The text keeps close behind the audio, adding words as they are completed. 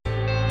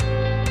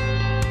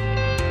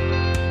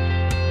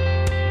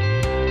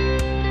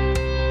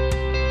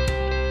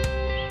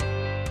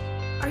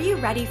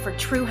ready for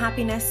true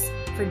happiness,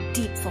 for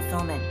deep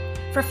fulfillment,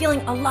 for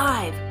feeling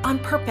alive, on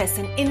purpose,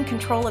 and in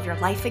control of your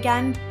life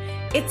again?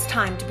 It's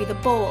time to be the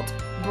bold,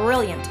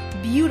 brilliant,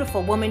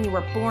 beautiful woman you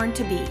were born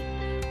to be.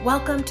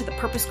 Welcome to the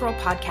Purpose Girl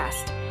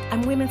Podcast.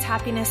 I'm women's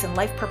happiness and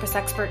life purpose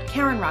expert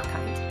Karen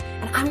Rockkind,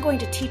 and I'm going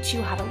to teach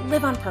you how to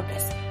live on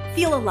purpose,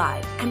 feel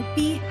alive, and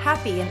be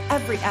happy in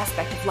every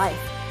aspect of life.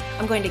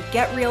 I'm going to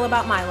get real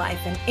about my life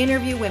and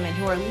interview women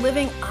who are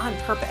living on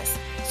purpose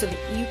so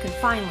that you can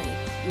finally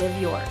live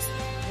yours.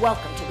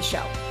 Welcome to the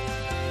show.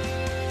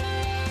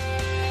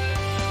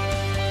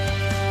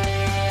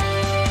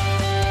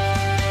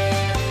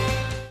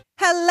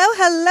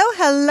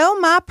 Hello,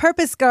 my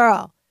purpose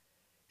girl.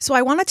 So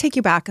I want to take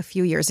you back a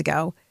few years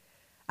ago.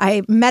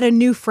 I met a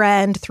new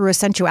friend through a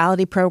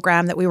sensuality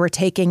program that we were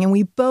taking, and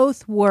we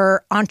both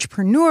were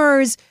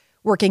entrepreneurs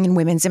working in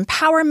women's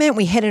empowerment.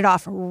 We hit it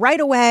off right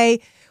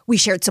away. We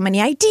shared so many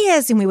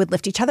ideas, and we would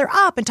lift each other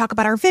up and talk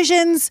about our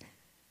visions.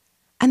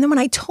 And then when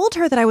I told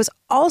her that I was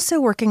also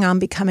working on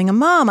becoming a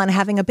mom, on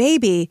having a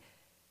baby,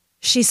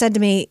 she said to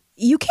me,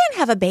 "You can't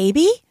have a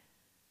baby.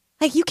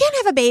 Like, you can't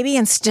have a baby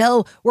and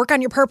still work on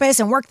your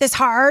purpose and work this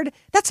hard.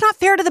 That's not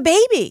fair to the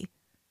baby."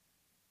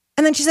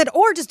 And then she said,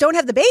 "Or just don't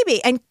have the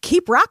baby and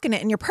keep rocking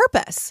it in your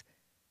purpose.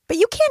 But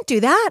you can't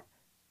do that."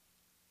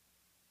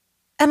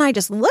 And I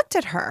just looked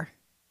at her.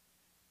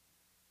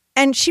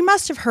 And she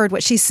must have heard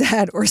what she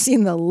said or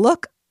seen the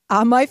look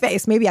on my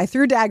face. Maybe I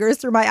threw daggers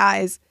through my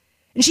eyes.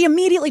 And she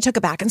immediately took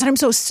it back and said, "I'm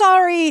so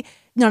sorry.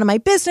 None of my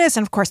business.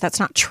 And of course, that's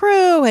not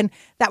true. And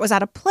that was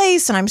out of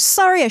place. And I'm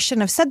sorry. I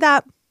shouldn't have said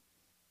that."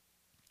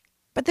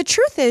 But the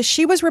truth is,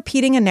 she was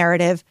repeating a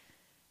narrative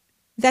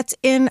that's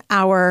in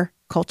our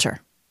culture.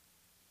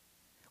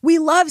 We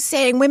love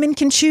saying women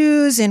can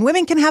choose and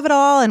women can have it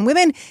all and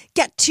women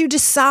get to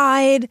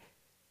decide.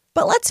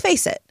 But let's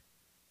face it,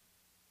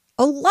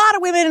 a lot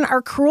of women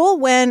are cruel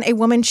when a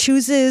woman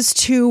chooses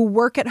to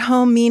work at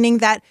home, meaning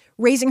that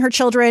raising her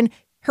children,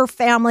 her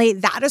family,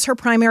 that is her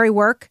primary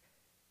work.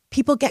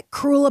 People get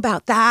cruel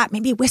about that,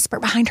 maybe whisper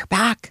behind her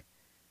back.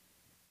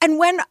 And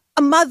when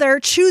a mother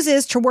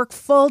chooses to work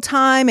full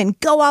time and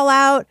go all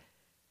out,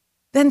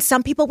 then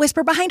some people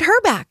whisper behind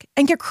her back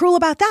and get cruel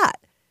about that.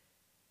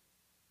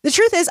 The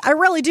truth is, I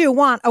really do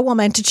want a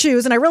woman to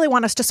choose, and I really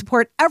want us to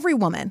support every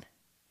woman.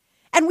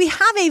 And we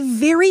have a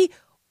very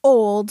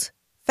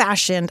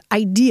old-fashioned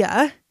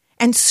idea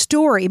and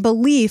story,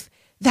 belief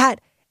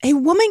that a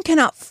woman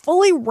cannot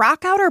fully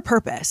rock out her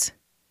purpose,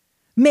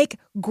 make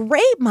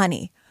great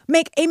money,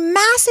 make a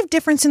massive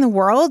difference in the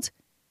world,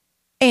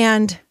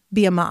 and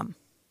be a mom.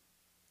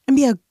 And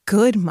be a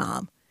good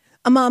mom.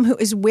 A mom who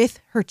is with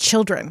her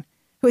children,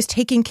 who is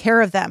taking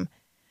care of them.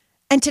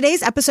 And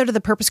today's episode of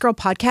the Purpose Girl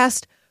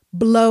Podcast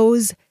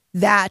blows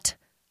that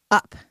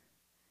up.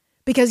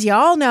 Because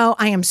y'all know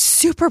I am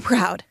super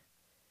proud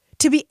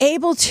to be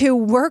able to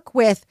work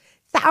with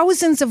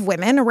thousands of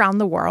women around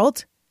the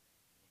world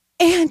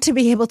and to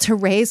be able to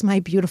raise my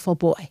beautiful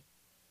boy.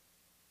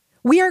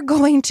 We are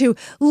going to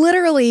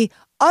literally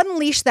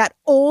unleash that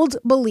old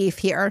belief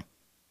here,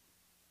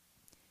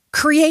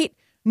 create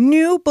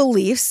new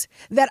beliefs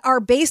that are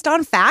based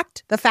on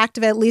fact, the fact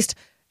of at least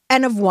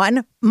N of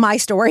one, my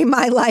story,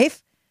 my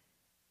life,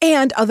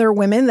 and other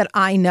women that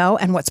I know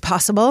and what's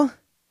possible,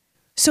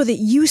 so that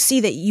you see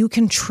that you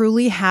can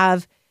truly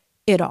have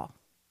it all.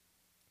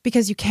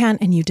 Because you can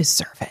and you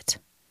deserve it.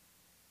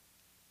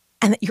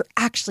 And that you're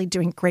actually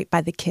doing great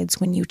by the kids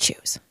when you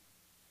choose.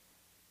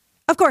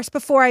 Of course,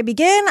 before I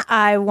begin,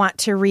 I want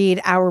to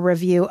read our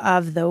review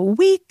of the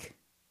week.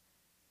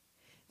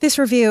 This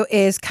review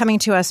is coming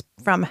to us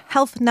from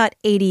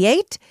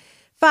HealthNut88.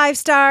 5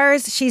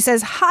 stars. She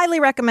says, "Highly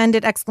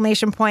recommended, !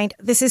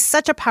 This is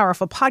such a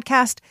powerful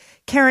podcast.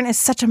 Karen is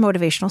such a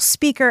motivational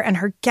speaker and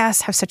her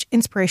guests have such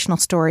inspirational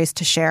stories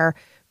to share.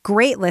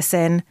 Great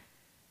listen."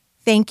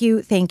 Thank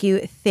you,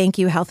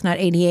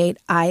 HealthNut88.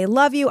 I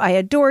love you. I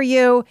adore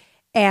you.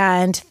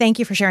 And thank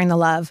you for sharing the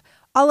love.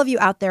 All of you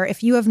out there,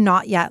 if you have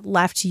not yet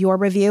left your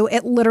review,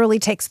 it literally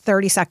takes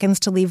 30 seconds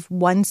to leave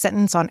one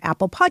sentence on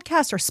Apple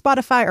Podcasts or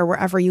Spotify or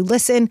wherever you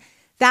listen.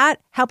 That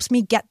helps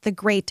me get the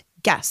great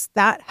guests.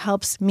 That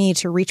helps me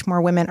to reach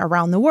more women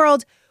around the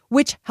world,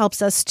 which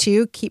helps us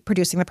to keep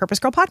producing the Purpose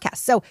Girl Podcast.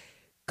 So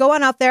go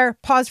on out there,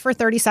 pause for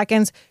 30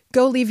 seconds,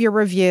 go leave your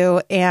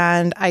review,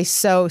 and I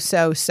so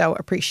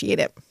appreciate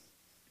it.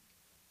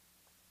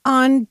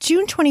 On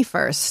June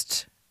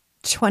 21st,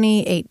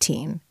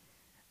 2018,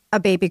 a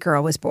baby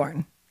girl was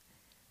born.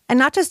 And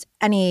not just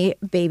any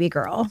baby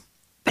girl,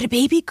 but a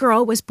baby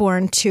girl was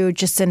born to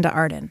Jacinda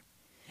Ardern.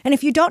 And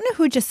if you don't know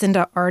who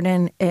Jacinda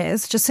Ardern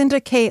is,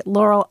 Jacinda K.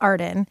 Laurel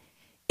Ardern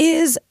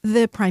is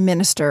the Prime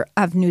Minister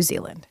of New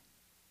Zealand.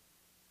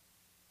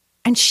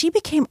 And she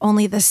became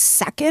only the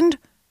second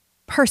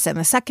person,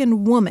 the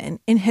second woman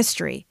in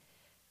history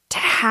to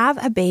have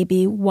a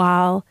baby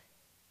while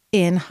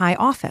in high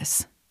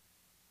office.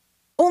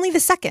 Only the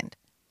second.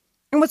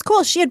 And what's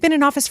cool, she had been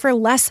in office for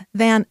less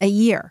than a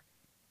year.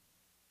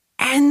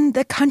 And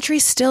the country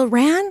still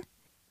ran.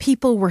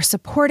 People were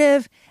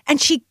supportive.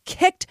 And she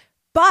kicked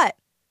butt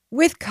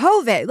with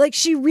COVID. Like,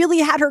 she really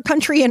had her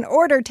country in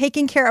order,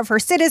 taking care of her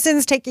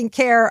citizens, taking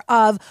care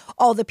of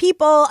all the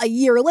people. A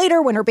year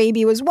later, when her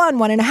baby was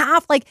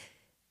 1.5, like,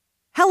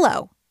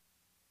 hello.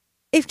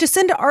 If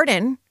Jacinda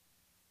Ardern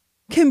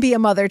can be a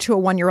mother to a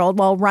 1-year-old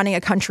while running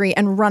a country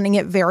and running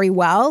it very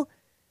well,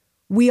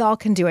 we all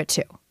can do it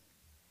too.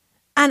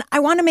 And I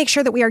want to make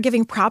sure that we are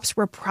giving props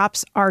where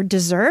props are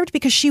deserved,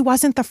 because she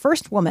wasn't the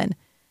first woman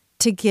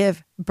to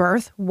give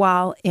birth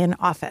while in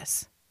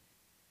office.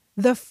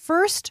 The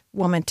first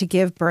woman to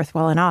give birth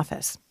while in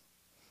office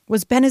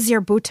was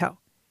Benazir Bhutto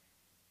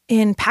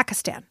in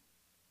Pakistan.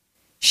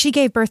 She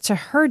gave birth to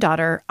her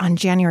daughter on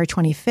January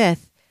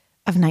 25th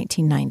of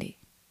 1990.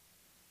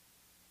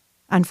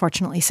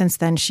 Unfortunately, since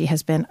then, she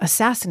has been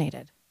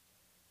assassinated.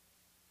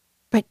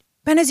 But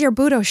Benazir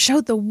Bhutto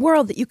showed the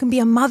world that you can be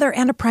a mother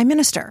and a prime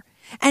minister.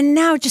 And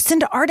now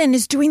Jacinda Ardern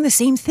is doing the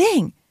same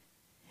thing.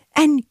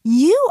 And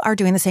you are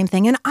doing the same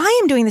thing. And I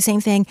am doing the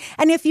same thing.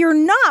 And if you're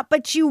not,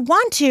 but you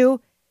want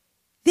to,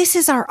 this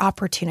is our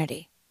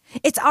opportunity.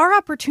 It's our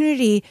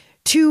opportunity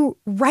to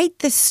write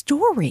the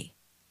story,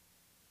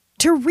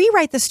 to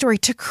rewrite the story,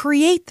 to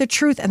create the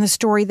truth and the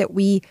story that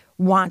we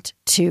want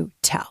to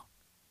tell.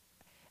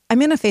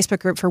 I'm in a Facebook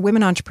group for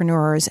women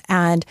entrepreneurs,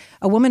 and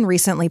a woman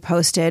recently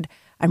posted,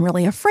 I'm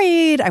really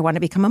afraid. I want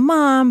to become a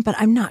mom, but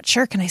I'm not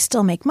sure. Can I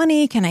still make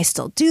money? Can I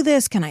still do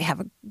this? Can I have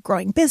a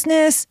growing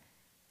business?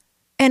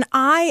 And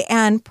I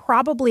and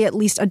probably at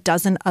least a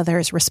dozen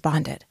others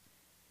responded.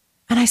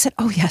 And I said,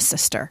 oh, yes,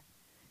 sister,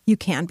 you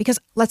can. Because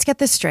let's get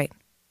this straight.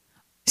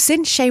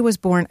 Since Shay was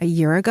born a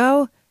year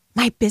ago,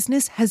 my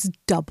business has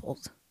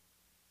doubled.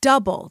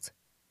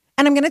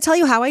 And I'm going to tell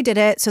you how I did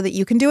it so that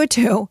you can do it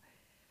too.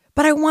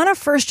 But I want to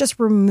first just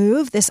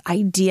remove this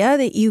idea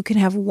that you can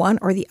have one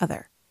or the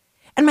other.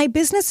 And my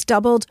business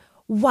doubled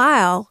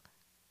while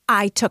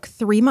I took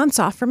 3 months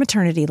off for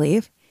maternity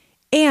leave,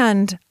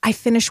 and I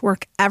finish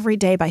work every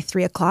day by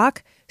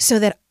 3:00 so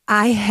that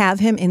I have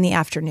him in the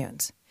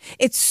afternoons.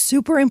 It's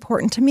super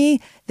important to me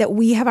that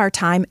we have our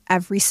time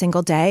every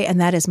single day, and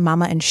that is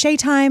Mama and Shay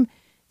time.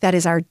 That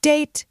is our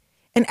date.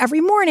 And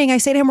every morning I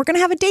say to him, we're going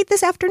to have a date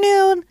this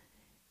afternoon.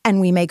 And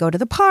we may go to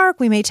the park,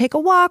 we may take a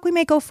walk, we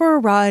may go for a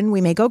run,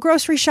 we may go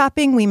grocery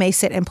shopping, we may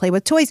sit and play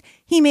with toys.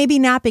 He may be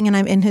napping and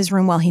I'm in his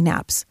room while he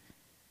naps.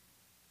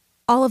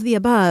 All of the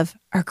above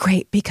are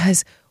great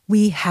because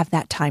we have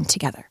that time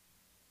together.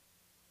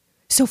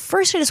 So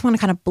first, I just want to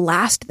kind of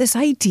blast this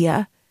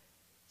idea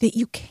that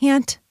you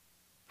can't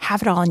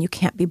have it all and you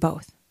can't be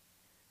both.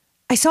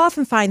 I so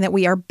often find that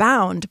we are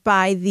bound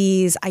by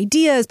these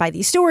ideas, by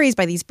these stories,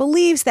 by these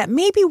beliefs that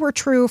maybe were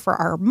true for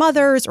our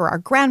mothers or our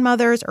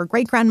grandmothers or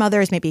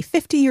great-grandmothers, maybe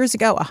 50 years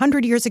ago,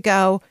 100 years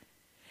ago.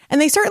 And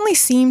they certainly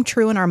seem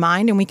true in our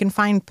mind, and we can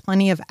find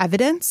plenty of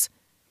evidence.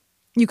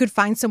 You could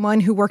find someone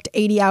who worked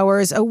 80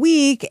 hours a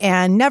week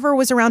and never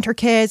was around her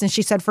kids, and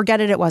she said,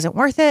 forget it, it wasn't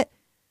worth it.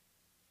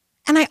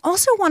 And I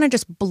also want to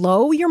just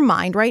blow your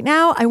mind right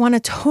now. I want to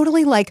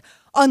totally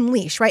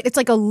unleash, right? It's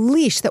like a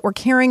leash that we're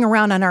carrying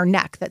around on our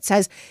neck that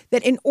says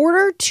that in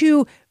order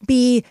to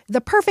be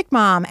the perfect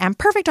mom and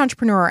perfect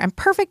entrepreneur and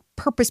perfect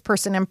purpose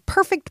person and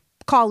perfect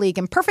colleague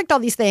and perfect all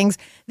these things,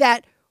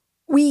 that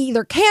we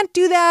either can't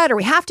do that or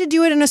we have to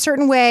do it in a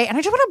certain way. And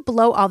I just want to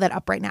blow all that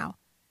up right now.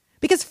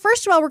 Because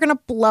first of all, we're going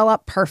to blow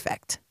up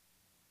perfect.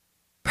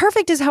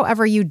 Perfect is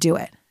however you do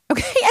it.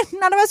 Okay? And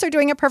none of us are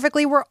doing it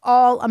perfectly. We're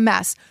all a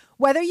mess.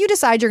 Whether you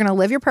decide you're going to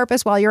live your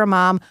purpose while you're a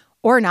mom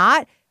or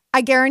not,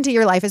 I guarantee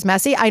your life is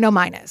messy. I know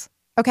mine is.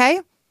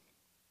 Okay?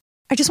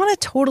 I just want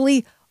to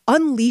totally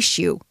unleash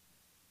you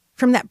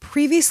from that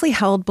previously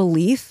held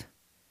belief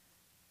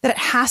that it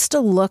has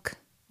to look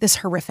this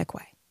horrific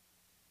way.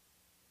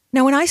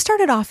 Now, when I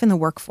started off in the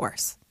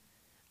workforce,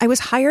 I was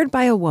hired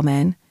by a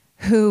woman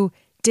who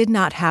did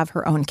not have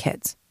her own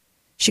kids.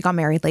 She got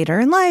married later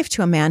in life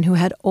to a man who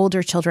had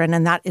older children,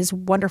 and that is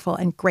wonderful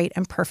and great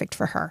and perfect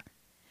for her.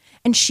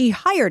 And she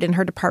hired in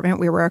her department,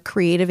 we were a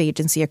creative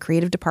agency, a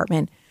creative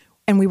department,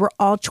 and we were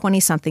all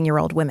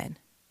 20-something-year-old women.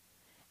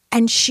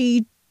 And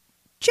she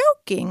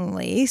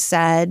jokingly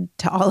said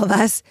to all of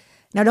us,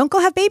 now don't go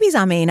have babies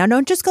on me. Now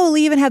don't just go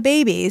leave and have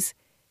babies.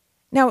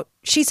 Now,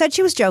 she said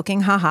she was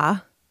joking, haha,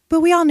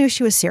 but we all knew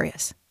she was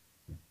serious.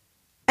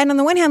 And on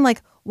the one hand,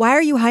 why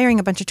are you hiring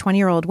a bunch of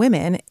 20-year-old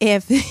women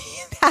if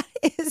that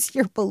is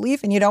your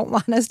belief and you don't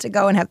want us to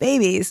go and have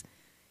babies?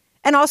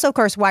 And also, of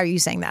course, why are you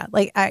saying that?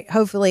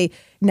 Hopefully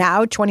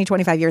now, 20,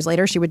 25 years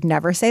later, she would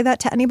never say that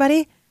to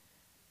anybody.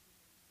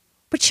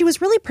 But she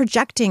was really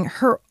projecting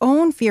her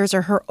own fears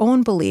or her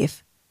own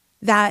belief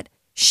that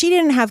she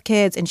didn't have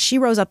kids and she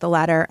rose up the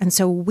ladder, and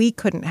so we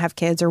couldn't have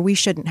kids or we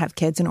shouldn't have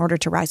kids in order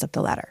to rise up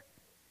the ladder.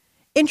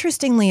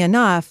 Interestingly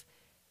enough,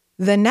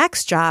 the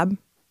next job,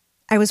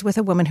 I was with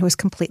a woman who was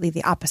completely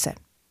the opposite.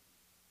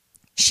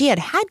 She had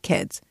had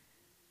kids,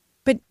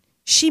 but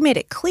she made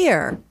it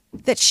clear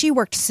that she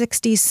worked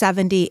 60,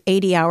 70,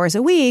 80 hours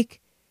a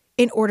week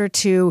in order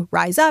to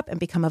rise up and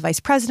become a vice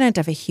president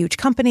of a huge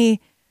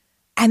company,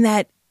 and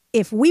that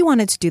if we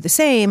wanted to do the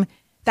same,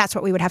 that's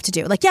what we would have to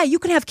do. Yeah, you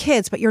can have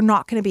kids, but you're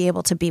not going to be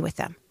able to be with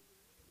them.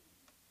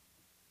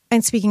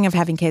 And speaking of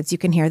having kids, you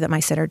can hear that my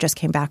sitter just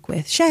came back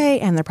with Shay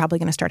and they're probably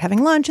going to start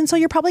having lunch. And so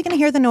you're probably going to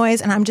hear the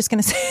noise and I'm just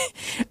going to say,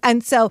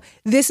 and so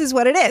this is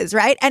what it is,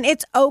 right? And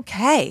it's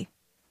okay.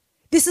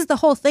 This is the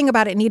whole thing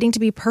about it needing to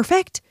be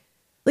perfect.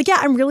 Like, yeah,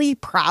 I'm really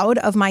proud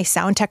of my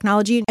sound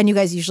technology and you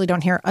guys usually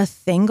don't hear a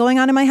thing going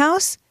on in my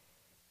house.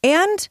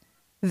 And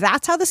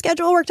that's how the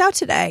schedule worked out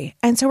today.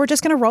 And so we're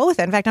just going to roll with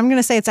it. In fact, I'm going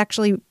to say it's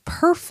actually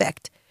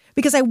perfect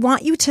because I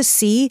want you to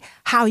see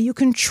how you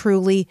can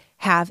truly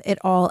have it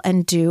all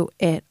and do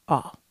it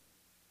all.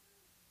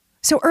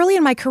 So early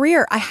in my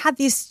career, I had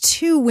these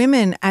two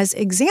women as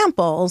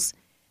examples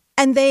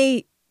and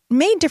they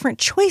made different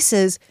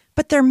choices,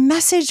 but their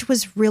message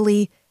was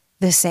really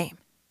the same.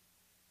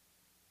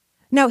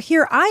 Now,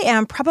 here I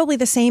am, probably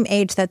the same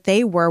age that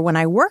they were when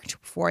I worked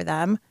for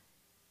them,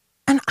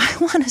 and I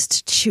want us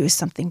to choose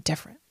something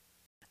different.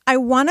 I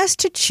want us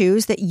to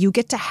choose that you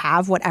get to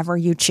have whatever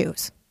you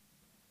choose.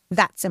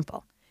 That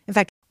simple. In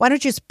fact, why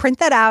don't you just print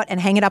that out and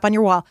hang it up on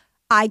your wall?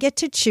 I get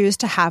to choose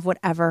to have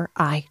whatever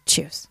I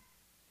choose.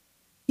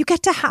 You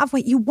get to have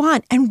what you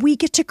want, and we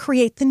get to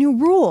create the new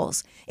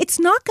rules. It's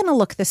not going to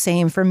look the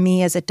same for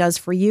me as it does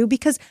for you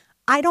because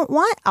I don't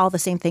want all the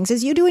same things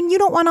as you do, and you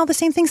don't want all the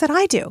same things that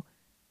I do.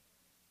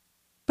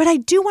 But I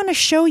do want to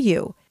show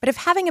you, but if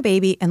having a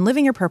baby and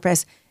living your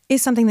purpose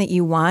is something that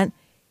you want,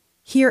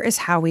 here is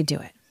how we do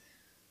it.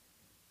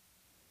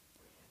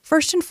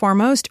 First and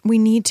foremost, we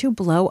need to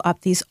blow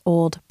up these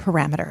old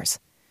parameters.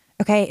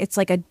 Okay, it's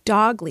like a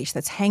dog leash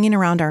that's hanging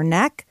around our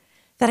neck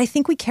that I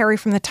think we carry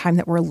from the time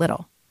that we're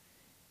little.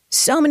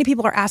 So many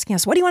people are asking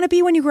us, what do you want to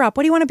be when you grow up?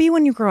 What do you want to be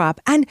when you grow up?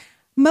 And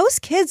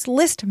most kids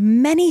list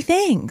many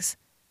things.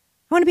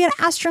 I want to be an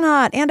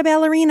astronaut and a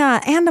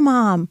ballerina and a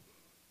mom.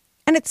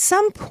 And at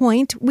some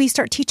point, we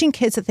start teaching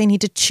kids that they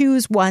need to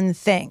choose one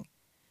thing.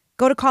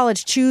 Go to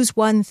college, choose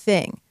one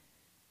thing.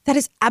 That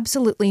is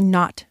absolutely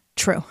not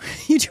true.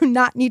 You do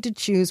not need to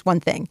choose one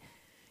thing.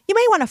 You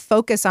may want to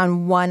focus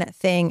on one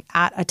thing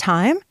at a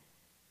time.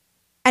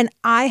 And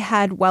I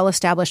had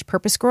well-established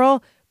Purpose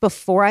Girl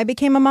before I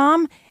became a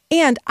mom.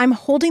 And I'm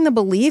holding the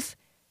belief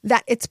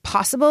that it's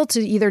possible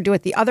to either do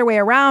it the other way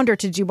around or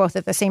to do both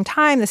at the same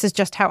time. This is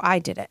just how I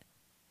did it.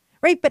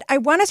 Right? But I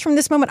want us from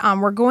this moment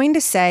on, we're going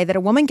to say that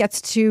a woman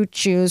gets to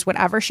choose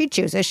whatever she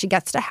chooses. She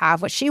gets to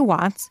have what she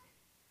wants.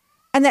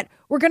 And that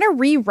we're going to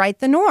rewrite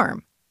the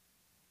norm.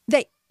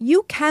 That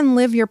you can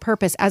live your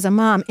purpose as a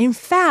mom. In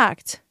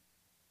fact,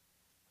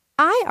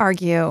 I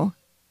argue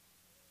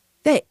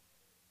that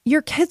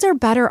your kids are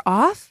better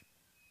off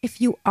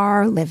if you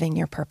are living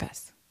your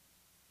purpose.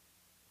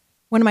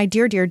 One of my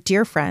dear, dear,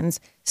 dear friends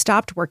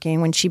stopped working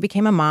when she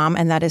became a mom,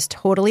 and that is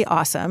totally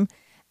awesome.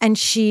 And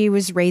she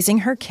was raising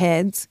her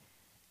kids.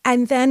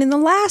 And then in the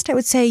last, I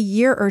would say,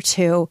 year or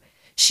two,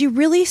 she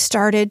really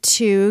started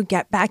to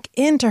get back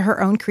into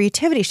her own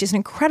creativity. She's an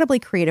incredibly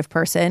creative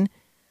person,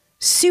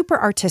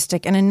 super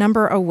artistic in a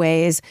number of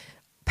ways,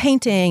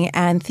 painting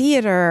and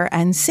theater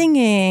and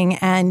singing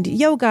and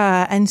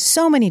yoga and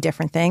so many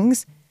different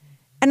things.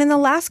 And in the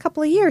last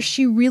couple of years,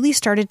 she really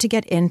started to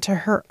get into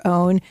her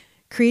own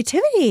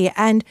creativity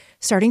and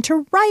starting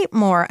to write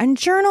more and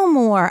journal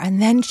more.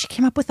 And then she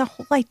came up with a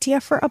whole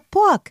idea for a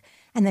book.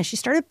 And then she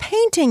started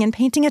painting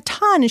a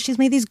ton. And she's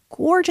made these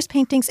gorgeous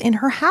paintings in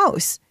her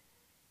house.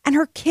 And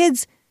her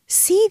kids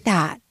see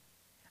that.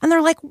 And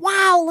they're like,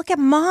 wow, look at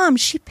mom.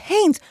 She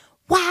paints.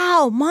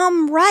 Wow,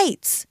 mom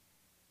writes.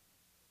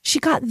 She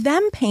got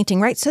them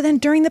painting, right? So then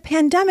during the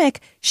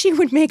pandemic, she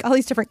would make all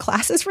these different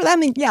classes for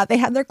them. And yeah, they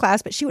had their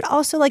class, but she would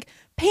also like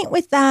paint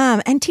with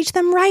them and teach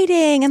them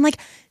writing. And like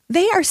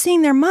they are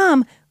seeing their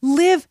mom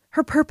live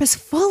her purpose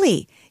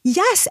fully.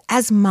 Yes,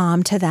 as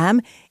mom to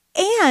them.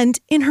 And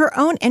in her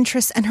own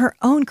interests and her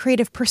own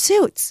creative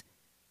pursuits.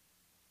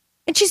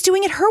 And she's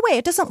doing it her way.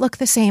 It doesn't look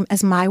the same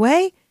as my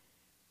way.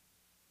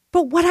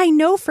 But what I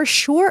know for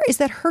sure is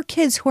that her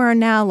kids who are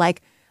now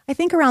like, I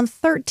think around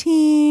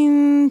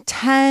 13,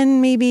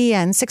 10 maybe,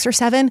 and 6 or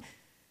 7,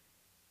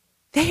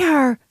 they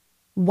are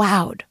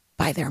wowed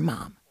by their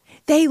mom.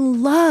 They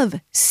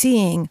love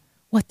seeing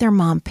what their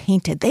mom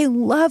painted. They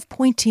love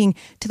pointing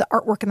to the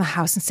artwork in the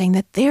house and saying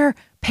that their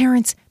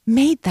parents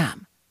made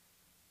them.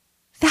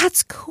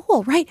 That's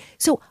cool, right?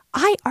 So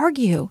I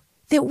argue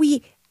that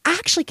we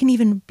actually can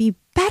even be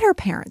better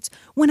parents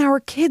when our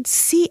kids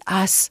see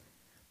us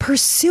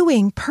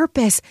pursuing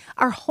purpose,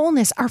 our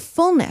wholeness, our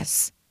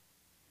fullness.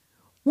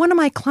 One of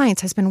my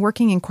clients has been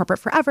working in corporate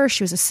forever.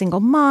 She was a single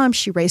mom.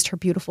 She raised her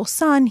beautiful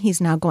son.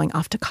 He's now going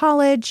off to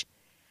college.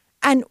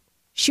 And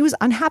she was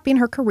unhappy in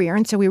her career.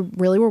 And so we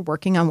really were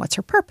working on what's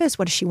her purpose?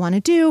 What does she want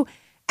to do?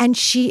 And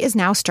she is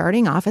now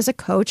starting off as a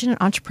coach and an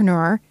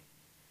entrepreneur.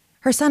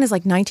 Her son is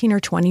like 19 or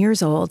 20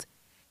 years old,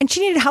 and she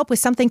needed help with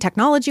something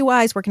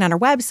technology-wise, working on her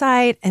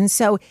website. And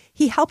so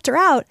he helped her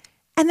out,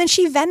 and then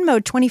she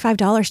Venmo'd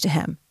 $25 to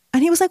him.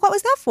 And he was like, what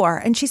was that for?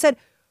 And she said,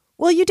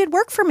 well, you did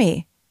work for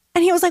me.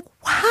 And he was like,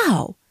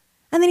 wow.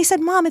 And then he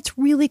said, Mom, it's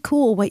really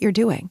cool what you're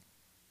doing.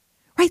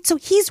 Right? So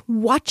he's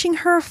watching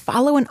her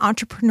follow an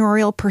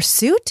entrepreneurial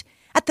pursuit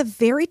at the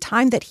very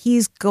time that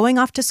he's going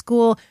off to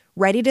school,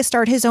 ready to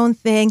start his own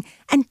thing,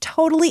 and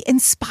totally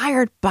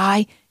inspired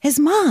by his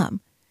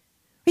mom.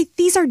 Right?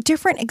 These are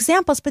different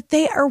examples, but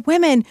they are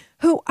women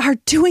who are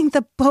doing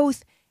the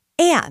both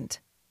and.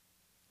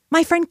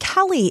 My friend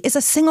Kelly is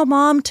a single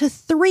mom to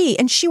 3,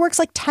 and she works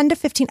like 10 to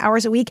 15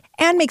 hours a week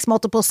and makes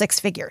multiple 6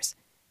 figures.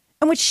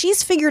 And what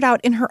she's figured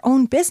out in her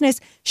own business,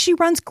 she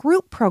runs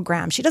group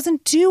programs. She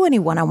doesn't do any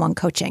one-on-one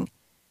coaching.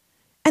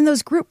 And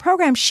those group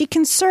programs, she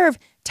can serve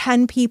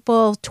 10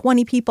 people,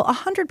 20 people,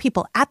 100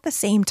 people at the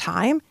same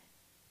time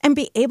and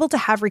be able to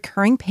have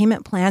recurring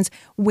payment plans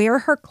where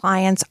her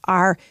clients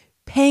are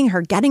paying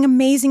her, getting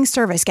amazing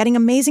service, getting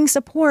amazing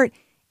support,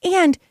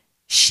 and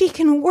she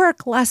can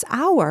work less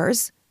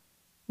hours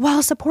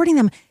while supporting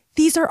them.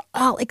 These are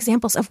all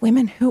examples of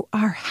women who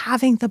are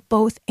having the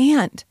both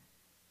and.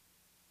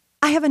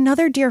 I have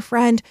another dear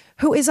friend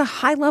who is a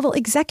high-level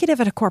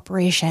executive at a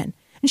corporation,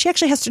 and she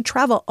actually has to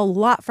travel a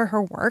lot for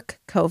her work,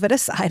 COVID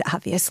aside,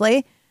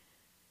 obviously.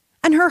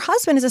 And her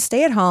husband is a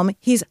stay-at-home.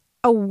 He's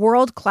a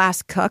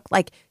world-class cook,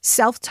 like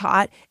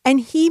self-taught, and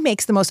he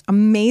makes the most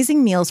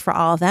amazing meals for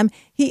all of them.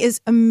 He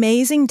is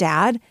amazing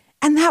dad,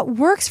 and that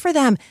works for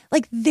them.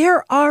 Like,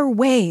 there are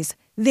ways,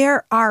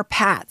 there are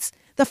paths.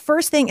 The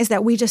first thing is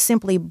that we just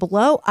simply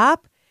blow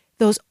up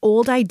those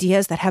old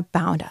ideas that have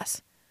bound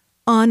us.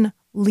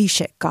 Unleash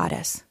it,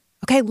 goddess.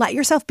 Okay, let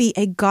yourself be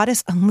a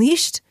goddess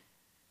unleashed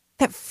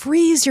that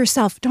frees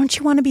yourself. Don't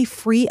you want to be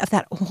free of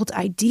that old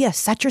idea?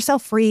 Set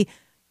yourself free.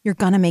 You're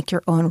going to make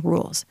your own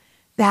rules.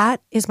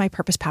 That is my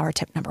purpose power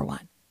tip number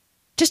 1.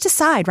 Just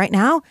decide right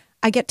now,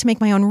 I get to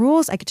make my own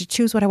rules. I get to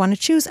choose what I want to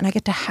choose, and I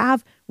get to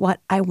have what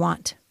I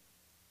want.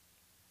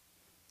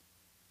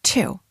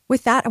 2,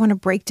 with that, I want to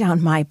break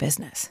down my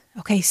business.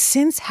 Okay,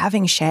 since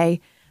having Shay,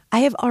 I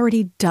have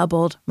already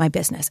doubled my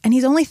business, and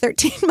he's only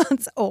 13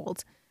 months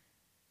old.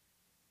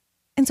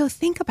 And so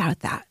think about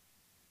that.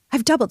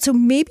 I've doubled. So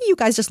maybe you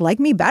guys just like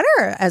me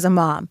better as a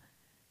mom.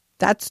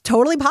 That's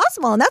totally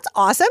possible, and that's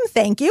awesome.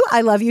 Thank you.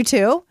 I love you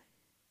too.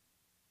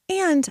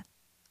 And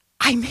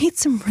I made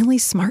some really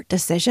smart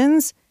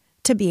decisions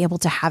to be able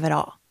to have it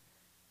all.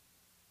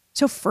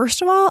 So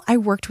first of all, I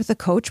worked with a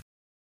coach.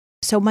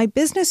 So my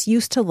business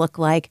used to look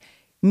like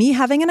me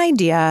having an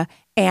idea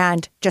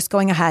and just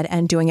going ahead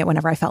and doing it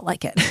whenever I felt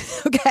like it.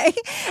 Okay.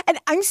 And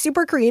I'm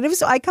super creative,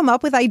 so I come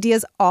up with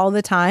ideas all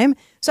the time.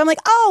 So I'm like,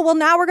 oh, well,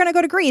 now we're going to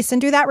go to Greece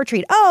and do that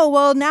retreat. Oh,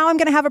 well, now I'm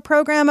going to have a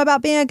program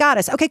about being a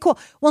goddess. Okay, cool.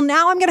 Well,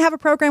 now I'm going to have a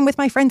program with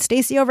my friend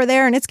Stacy over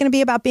there, and it's going to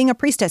be about being a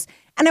priestess.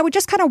 And I would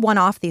just kind of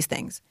one-off these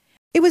things.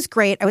 It was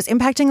great. I was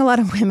impacting a lot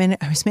of women.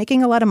 I was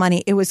making a lot of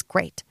money. It was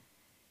great.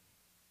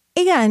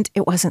 And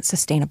it wasn't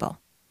sustainable,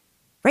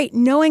 right?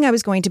 Knowing I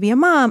was going to be a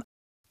mom,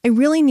 I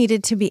really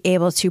needed to be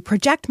able to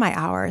project my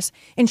hours,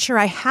 ensure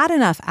I had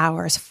enough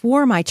hours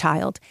for my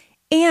child,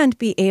 and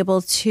be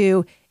able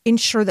to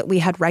ensure that we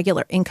had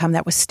regular income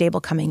that was stable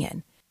coming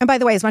in. And by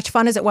the way, as much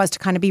fun as it was to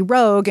kind of be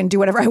rogue and do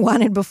whatever I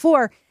wanted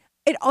before,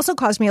 it also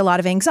caused me a lot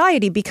of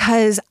anxiety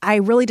because I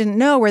really didn't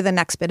know where the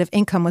next bit of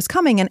income was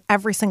coming. And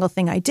every single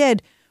thing I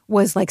did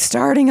was like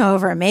starting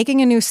over,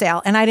 making a new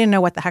sale. And I didn't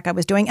know what the heck I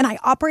was doing. And I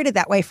operated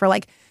that way for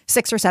like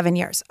 6 or 7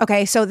 years.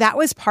 Okay. So that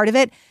was part of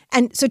it.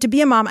 And so to be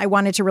a mom, I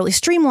wanted to really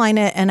streamline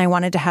it, and I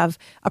wanted to have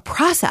a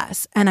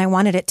process, and I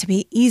wanted it to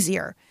be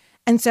easier.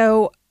 And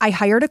so I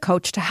hired a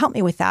coach to help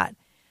me with that.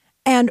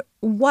 And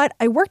what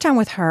I worked on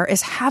with her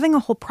is having a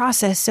whole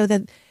process so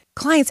that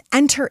clients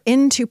enter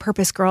into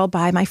Purpose Girl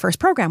by my first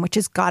program, which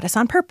is Goddess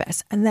on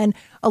Purpose. And then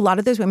a lot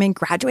of those women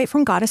graduate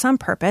from Goddess on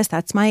Purpose.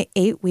 That's my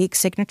 8-week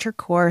signature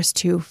course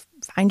to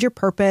find your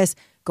purpose,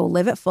 go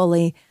live it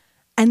fully.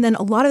 And then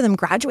a lot of them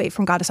graduate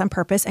from Goddess on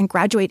Purpose and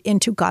graduate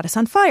into Goddess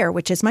on Fire,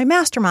 which is my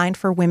mastermind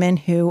for women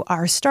who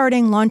are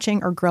starting,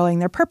 launching, or growing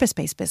their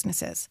purpose-based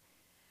businesses.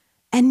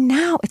 And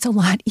now it's a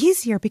lot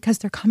easier because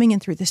they're coming in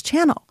through this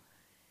channel.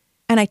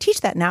 And I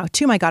teach that now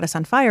to my Goddess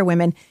on Fire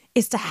women,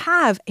 is to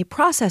have a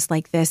process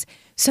like this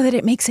so that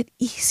it makes it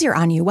easier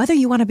on you, whether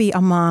you want to be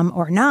a mom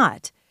or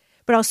not.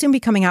 But I'll soon be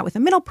coming out with a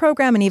middle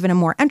program and even a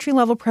more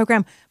entry-level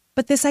program.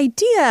 But this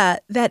idea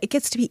that it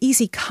gets to be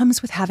easy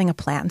comes with having a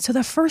plan. So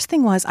the first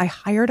thing was I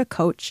hired a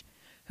coach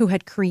who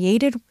had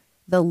created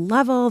the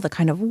level, the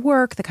kind of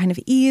work, the kind of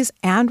ease,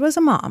 and was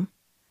a mom.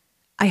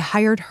 I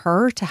hired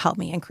her to help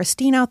me. And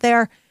Christine out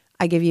there,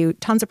 I give you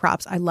tons of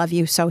props. I love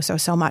you so, so,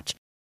 so much.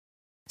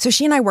 So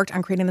she and I worked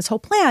on creating this whole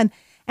plan.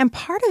 And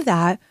part of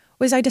that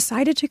was I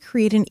decided to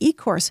create an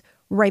e-course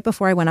right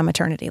before I went on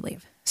maternity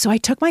leave. So I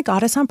took my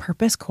Goddess on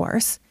Purpose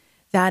course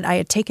that I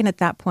had taken at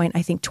that point,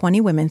 I think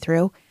 20 women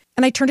through,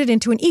 and I turned it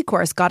into an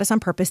e-course, Goddess on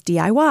Purpose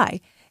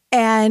DIY.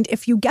 And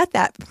if you get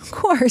that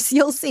course,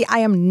 you'll see I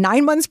am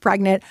 9 months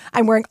pregnant.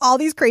 I'm wearing all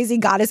these crazy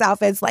goddess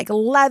outfits like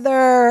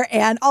leather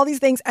and all these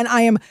things. And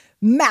I am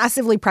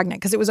massively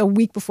pregnant because it was a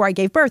week before I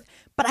gave birth.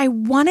 But I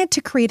wanted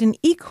to create an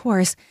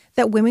e-course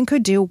that women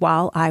could do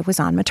while I was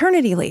on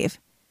maternity leave.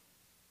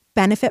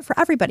 Benefit for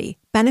everybody.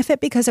 Benefit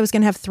because I was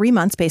going to have 3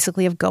 months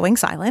basically of going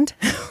silent,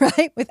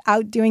 right?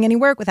 Without doing any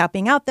work, without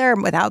being out there,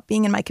 without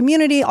being in my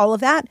community, all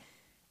of that.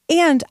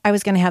 And I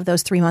was going to have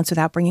those 3 months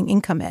without bringing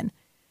income in.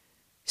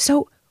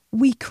 So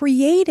we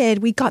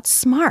got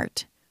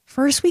smart.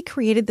 First, we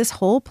created this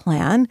whole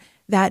plan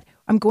that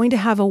I'm going to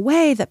have a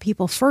way that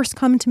people first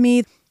come to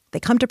me. They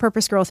come to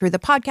Purpose Girl through the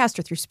podcast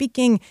or through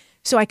speaking.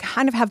 So I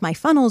kind of have my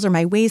funnels or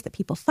my ways that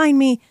people find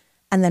me.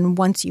 And then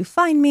once you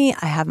find me,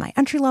 I have my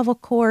entry-level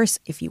course.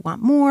 If you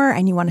want more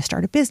and you want to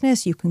start a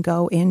business, you can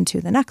go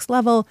into the next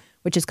level,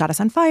 which is Goddess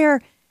on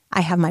Fire.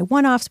 I have my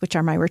one-offs, which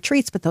are my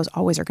retreats, but those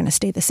always are going to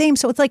stay the same.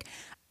 So it's like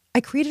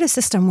I created a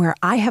system where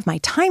I have my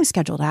time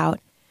scheduled out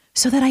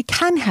so that I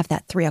can have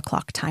that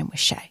 3:00 time with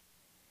Shay.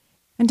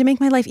 And to make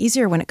my life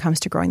easier when it comes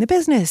to growing the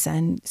business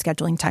and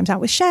scheduling times out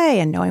with Shay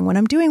and knowing when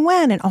I'm doing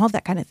when and all of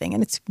that kind of thing.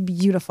 And it's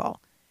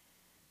beautiful.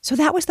 So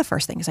that was the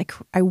first thing, is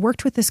I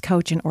worked with this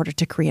coach in order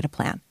to create a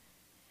plan.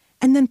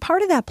 And then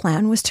part of that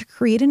plan was to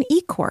create an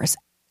e-course.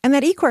 And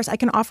that e-course I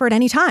can offer at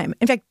any time.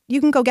 In fact, you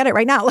can go get it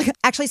right now. Like,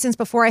 actually, since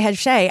before I had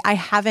Shay, I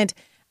haven't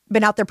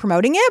been out there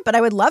promoting it, but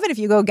I would love it if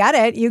you go get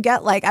it. You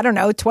get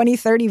 20,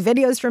 30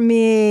 videos from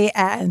me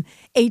and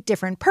 8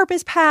 different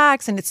purpose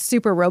packs. And it's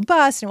super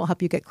robust and will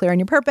help you get clear on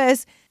your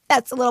purpose.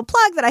 That's a little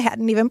plug that I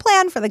hadn't even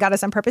planned for the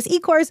Goddess on Purpose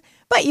e-course,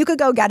 but you could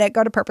go get it.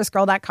 Go to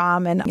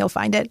purposegirl.com and you'll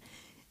find it.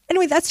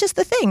 Anyway, that's just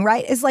the thing,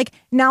 right? Is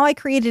now I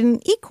created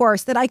an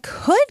e-course that I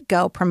could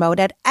go promote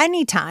at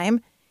any time.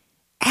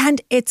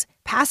 And it's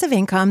passive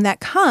income that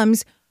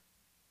comes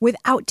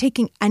without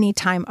taking any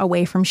time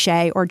away from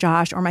Shay or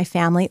Josh or my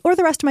family or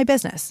the rest of my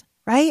business,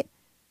 right?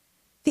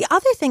 The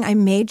other thing I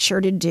made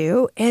sure to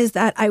do is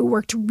that I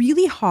worked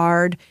really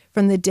hard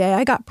from the day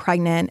I got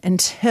pregnant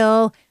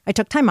until I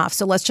took time off.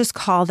 So let's just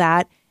call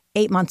that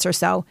 8 months or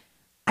so.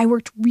 I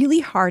worked really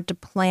hard to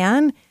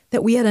plan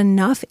that we had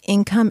enough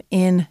income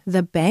in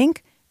the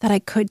bank that I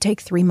could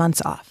take 3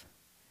 months off.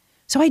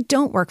 So I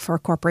don't work for a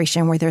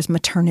corporation where there's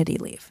maternity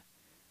leave.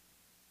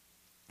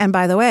 And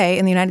by the way,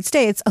 in the United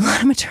States, a lot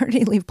of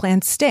maternity leave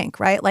plans stink,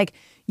 right?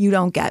 You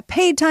don't get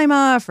paid time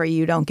off or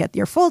you don't get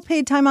your full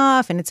paid time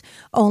off. And it's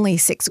only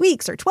 6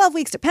 weeks or 12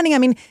 weeks, depending. I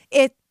mean,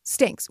 it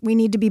stinks. We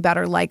need to be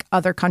better like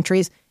other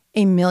countries,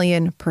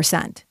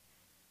 1,000,000%.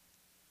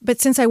 But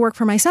since I work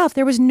for myself,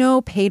 there was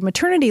no paid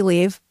maternity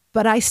leave,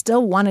 but I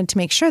still wanted to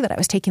make sure that I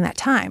was taking that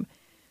time.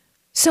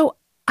 So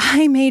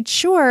I made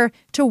sure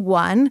to,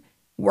 one,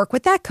 work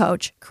with that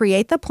coach,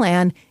 create the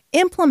plan,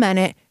 implement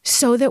it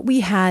so that we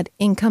had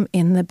income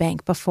in the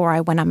bank before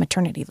I went on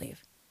maternity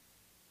leave,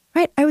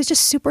 right? I was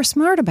just super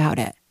smart about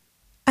it.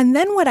 And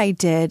then what I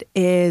did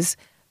is,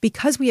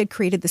 because we had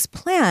created this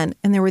plan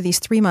and there were these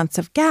 3 months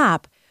of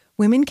gap,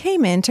 women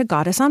came in to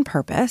Goddess on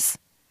Purpose.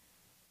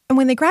 And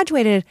when they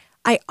graduated,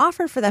 I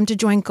offered for them to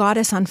join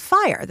Goddess on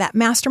Fire, that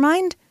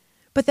mastermind,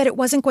 but that it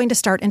wasn't going to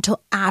start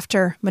until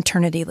after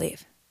maternity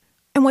leave.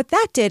 And what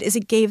that did is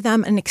it gave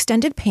them an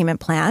extended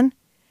payment plan.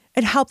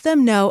 It helped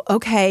them know,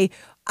 okay,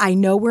 I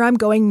know where I'm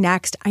going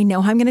next. I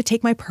know how I'm going to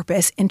take my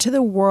purpose into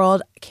the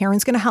world.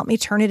 Karen's going to help me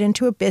turn it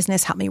into a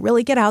business, help me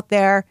really get out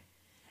there.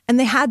 And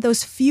they had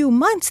those few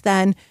months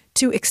then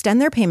to extend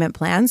their payment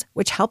plans,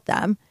 which helped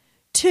them.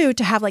 2,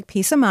 to have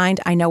peace of mind.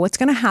 I know what's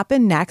going to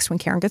happen next when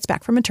Karen gets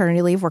back from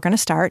maternity leave. We're going to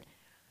start.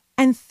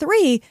 And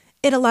 3,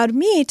 it allowed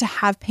me to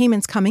have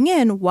payments coming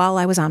in while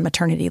I was on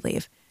maternity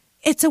leave.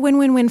 It's a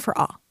win-win-win for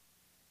all,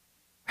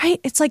 right?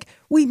 It's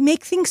we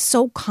make things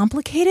so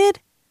complicated.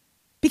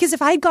 Because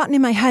if I had gotten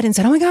in my head and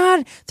said, oh my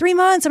God, 3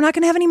 months, I'm not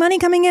going to have any money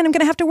coming in, I'm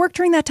going to have to work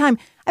during that time,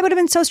 I would have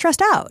been so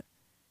stressed out.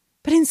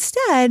 But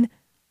instead,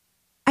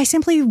 I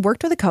simply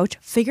worked with a coach,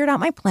 figured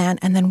out my plan,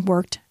 and then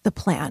worked the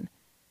plan.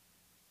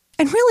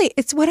 And really,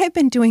 it's what I've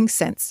been doing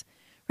since,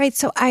 right?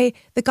 So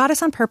the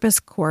Goddess on Purpose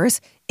course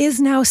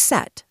is now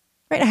set,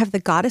 right? I have the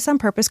Goddess on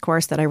Purpose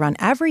course that I run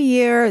every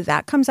year.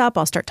 That comes up.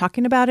 I'll start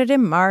talking about it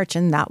in March,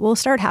 and that will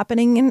start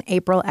happening in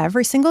April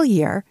every single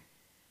year.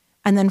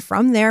 And then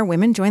from there,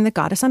 women join the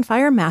Goddess on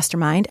Fire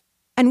Mastermind.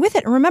 And with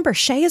it, remember,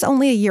 Shay is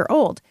only a year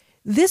old.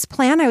 This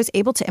plan I was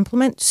able to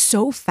implement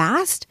so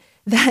fast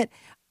that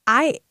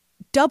I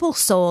double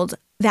sold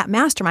that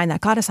mastermind,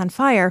 that Goddess on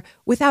Fire,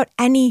 without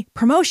any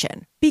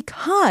promotion,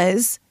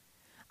 because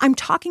I'm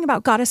talking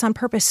about Goddess on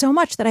Purpose so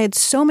much that I had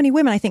so many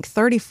women, I think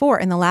 34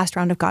 in the last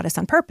round of Goddess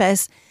on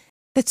Purpose,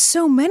 that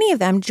so many of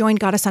them joined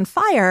Goddess on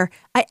Fire.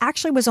 I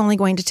actually was only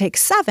going to take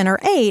 7 or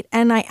 8,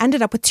 and I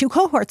ended up with 2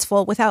 cohorts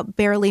full without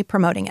barely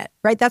promoting it,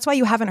 right? That's why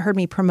you haven't heard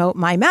me promote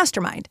my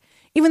mastermind.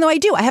 Even though I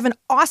do, I have an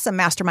awesome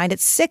mastermind.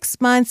 It's 6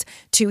 months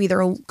to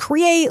either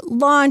create,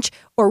 launch,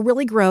 or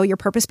really grow your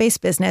purpose-based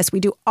business. We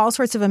do all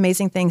sorts of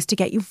amazing things to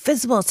get you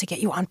visible, to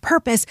get you on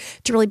purpose,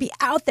 to really be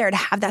out there, to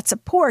have that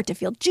support, to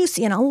feel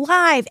juicy and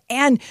alive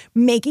and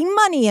making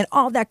money and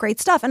all that great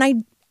stuff. And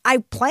I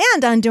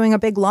planned on doing a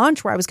big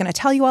launch where I was going to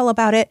tell you all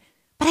about it,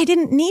 but I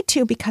didn't need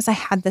to because I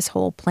had this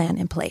whole plan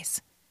in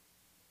place.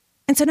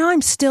 And so now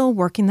I'm still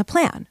working the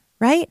plan,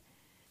 right?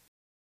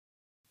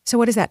 So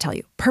what does that tell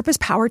you? Purpose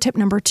power tip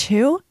number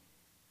 2,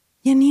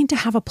 you need to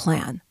have a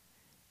plan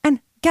and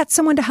get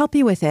someone to help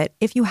you with it.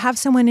 If you have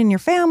someone in your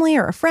family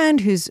or a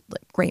friend who's a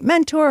great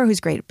mentor, who's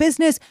great at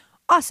business,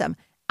 awesome.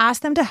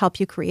 Ask them to help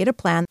you create a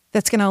plan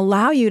that's going to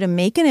allow you to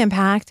make an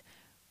impact,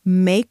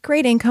 make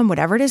great income,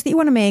 whatever it is that you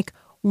want to make,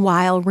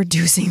 while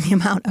reducing the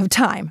amount of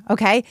time.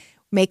 Okay.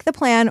 Make the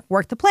plan,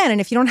 work the plan. And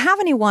if you don't have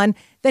anyone,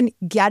 then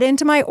get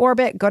into my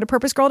orbit, go to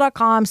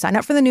purposegirl.com, sign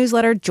up for the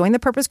newsletter, join the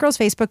Purpose Girls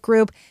Facebook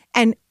group.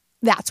 And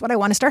that's what I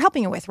want to start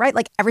helping you with, right?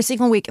 Like every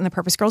single week in the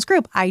Purpose Girls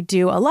group, I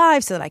do a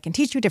live so that I can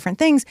teach you different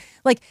things.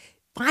 Like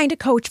find a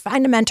coach,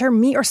 find a mentor,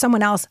 me or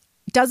someone else.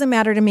 Doesn't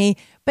matter to me,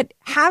 but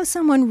have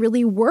someone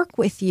really work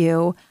with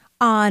you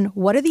on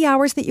what are the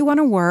hours that you want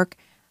to work,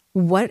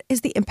 what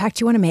is the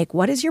impact you want to make,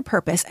 what is your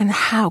purpose, and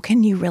how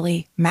can you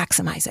really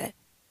maximize it?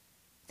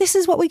 This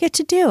is what we get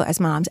to do as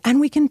moms, and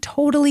we can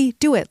totally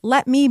do it.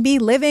 Let me be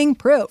living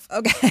proof,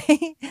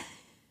 okay?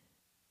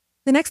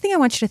 The next thing I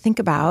want you to think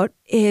about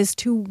is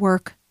to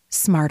work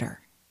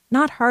smarter,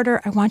 not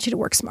harder. I want you to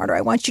work smarter.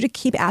 I want you to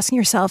keep asking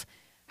yourself,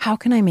 how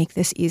can I make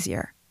this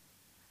easier?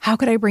 How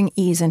could I bring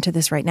ease into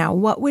this right now?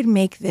 What would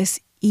make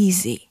this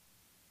easy?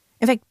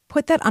 If I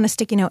put that on a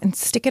sticky note and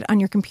stick it on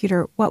your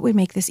computer, what would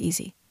make this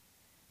easy?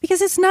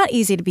 Because it's not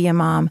easy to be a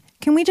mom.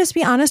 Can we just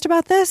be honest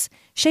about this?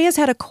 Shay has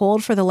had a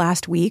cold for the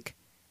last week.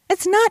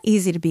 It's not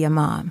easy to be a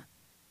mom,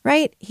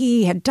 right?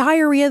 He had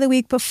diarrhea the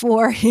week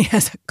before. He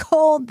has a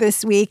cold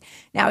this week.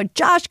 Now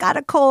Josh got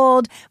a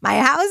cold. My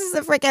house is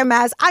a freaking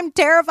mess. I'm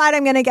terrified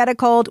I'm going to get a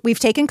cold. We've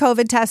taken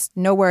COVID tests.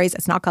 No worries.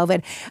 It's not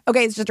COVID.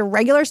 Okay. It's just a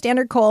regular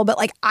standard cold, but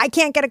like I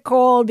can't get a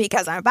cold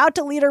because I'm about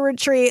to lead a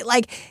retreat.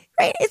 Like,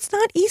 right? It's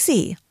not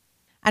easy.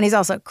 And he's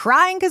also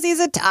crying because he's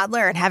a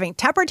toddler and having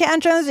temper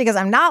tantrums because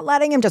I'm not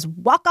letting him just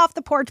walk off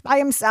the porch by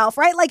himself,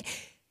 right? Like,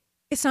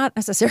 it's not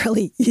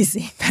necessarily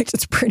easy. In fact,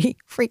 it's pretty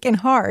freaking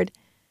hard.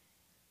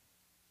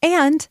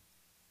 And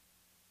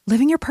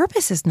living your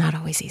purpose is not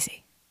always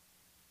easy,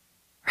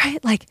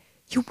 right? Like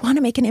you want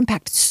to make an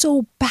impact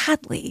so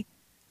badly,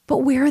 but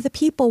where are the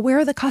people? Where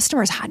are the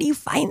customers? How do you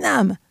find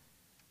them?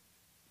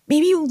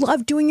 Maybe you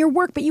love doing your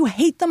work, but you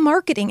hate the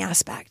marketing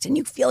aspect and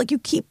you feel like you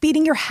keep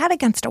beating your head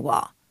against a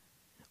wall.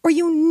 Or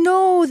you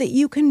know that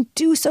you can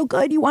do so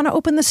good. You want to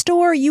open the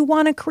store. You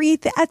want to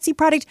create the Etsy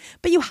product,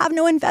 but you have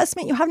no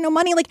investment. You have no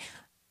money. Like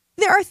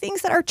there are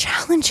things that are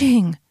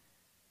challenging.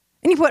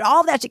 And you put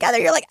all of that together.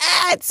 You're like,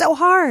 it's so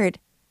hard.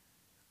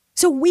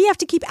 So we have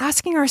to keep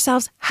asking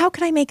ourselves, how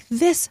can I make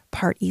this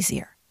part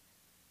easier?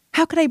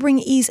 How could I bring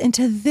ease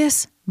into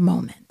this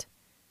moment?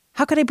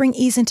 How could I bring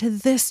ease into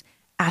this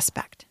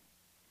aspect?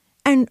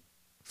 And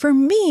for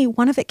me,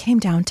 one of it came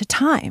down to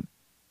time.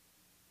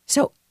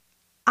 So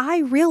I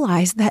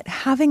realized that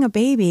having a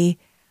baby,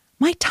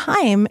 my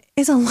time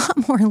is a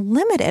lot more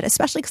limited,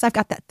 especially because I've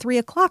got that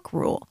 3:00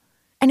 rule.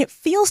 And it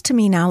feels to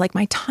me now like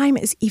my time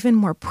is even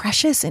more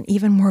precious and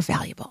even more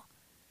valuable.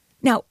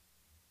 Now,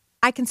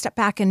 I can step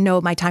back and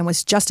know my time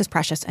was just as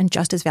precious and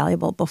just as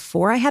valuable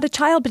before I had a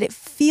child, but it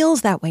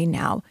feels that way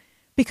now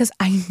because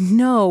I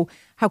know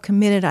how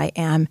committed I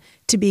am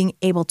to being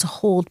able to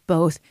hold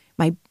both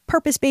my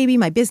purpose baby,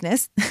 my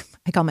business,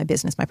 I call my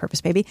business my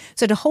purpose baby,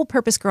 so to hold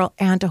Purpose Girl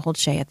and to hold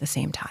Shay at the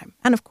same time.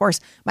 And of course,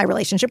 my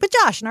relationship with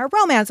Josh and our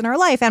romance and our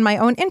life and my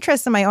own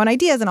interests and my own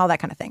ideas and all that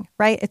kind of thing,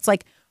 right? It's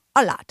like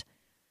a lot.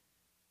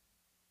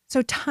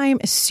 So time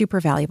is super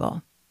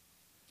valuable.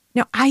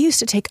 Now, I used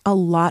to take a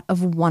lot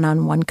of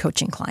one-on-one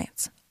coaching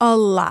clients, a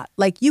lot.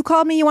 Like you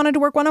called me, you wanted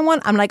to work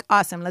one-on-one. I'm like,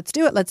 awesome, let's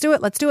do it, let's do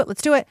it, let's do it,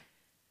 let's do it.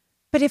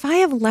 But if I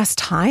have less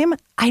time,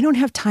 I don't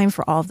have time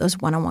for all of those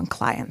one-on-one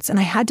clients. And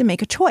I had to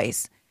make a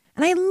choice.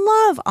 And I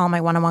love all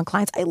my one-on-one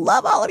clients. I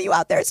love all of you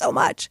out there so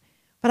much.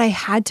 But I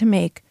had to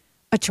make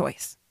a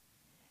choice.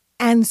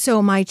 And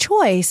so my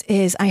choice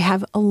is I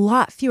have a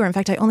lot fewer. In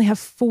fact, I only have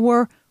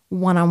 4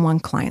 one-on-one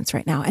clients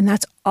right now. And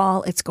that's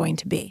all it's going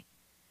to be.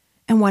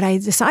 And what I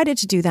decided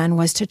to do then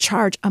was to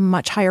charge a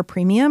much higher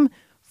premium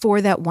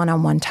for that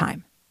one-on-one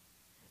time.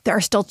 There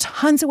are still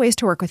tons of ways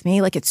to work with me.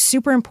 Like it's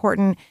super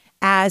important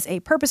as a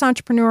purpose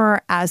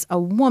entrepreneur, as a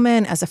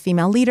woman, as a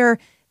female leader,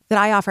 that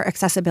I offer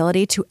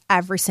accessibility to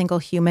every single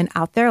human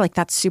out there. Like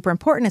that's super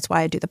important. It's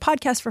why I do the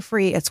podcast for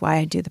free. It's why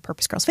I do the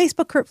Purpose Girls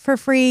Facebook group for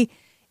free.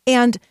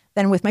 And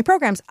then with my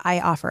programs,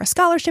 I offer a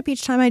scholarship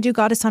each time I do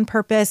Goddess on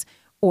Purpose,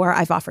 or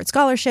I've offered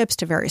scholarships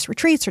to various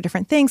retreats or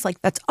different things. Like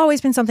that's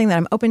always been something that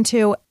I'm open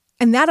to.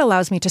 And that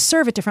allows me to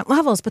serve at different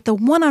levels. But the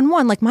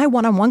one-on-one, like my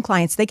one-on-one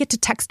clients, they get to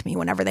text me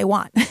whenever they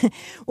want.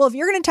 Well, if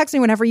you're going to text me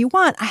whenever you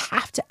want, I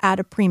have to add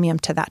a premium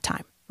to that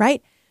time,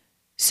 right?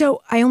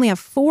 So I only have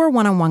 4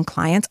 one-on-one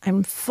clients.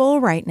 I'm full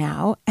right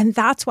now. And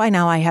that's why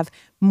now I have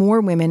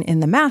more women in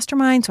the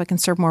mastermind so I can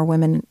serve more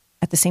women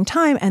at the same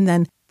time. And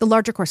then the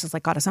larger courses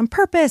like Goddess on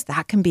Purpose,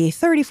 that can be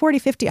 30, 40,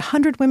 50,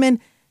 100 women.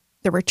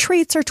 The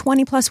retreats are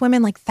 20 plus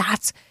women. Like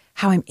that's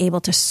how I'm able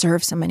to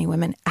serve so many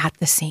women at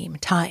the same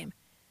time.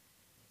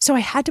 So I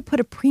had to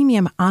put a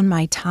premium on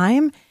my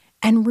time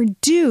and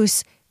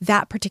reduce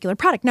that particular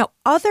product. Now,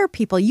 other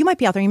people, you might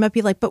be out there, you might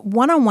be like, but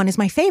one-on-one is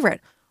my favorite.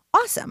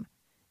 Awesome.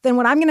 Then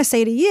what I'm going to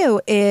say to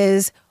you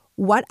is,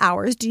 what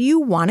hours do you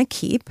want to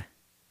keep,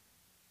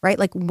 right?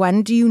 Like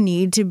when do you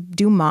need to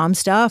do mom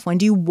stuff? When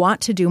do you want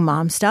to do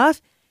mom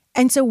stuff?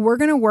 And so we're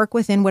going to work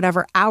within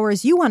whatever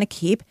hours you want to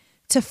keep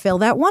to fill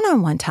that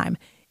one-on-one time.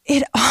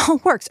 It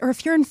all works. Or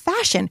if you're in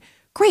fashion,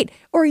 great.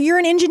 Or you're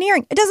in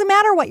engineering. It doesn't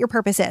matter what your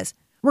purpose is.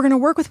 We're going to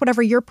work with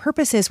whatever your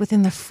purpose is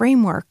within the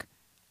framework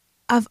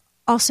of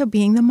also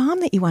being the mom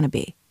that you want to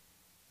be.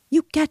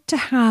 You get to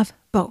have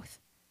both.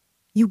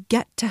 You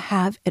get to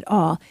have it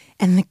all.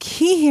 And the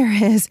key here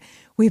is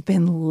we've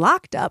been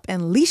locked up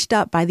and leashed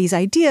up by these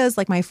ideas,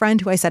 like my friend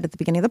who I said at the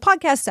beginning of the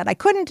podcast said, I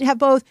couldn't have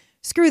both.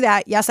 Screw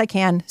that. Yes, I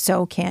can.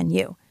 So can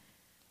you.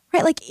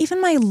 Right? Like even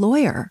my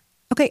lawyer.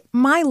 Okay,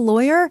 my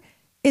lawyer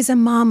is a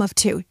mom of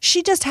 2.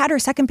 She just had her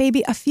second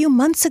baby a few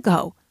months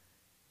ago.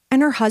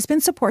 And her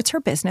husband supports her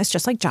business,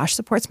 just like Josh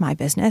supports my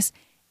business.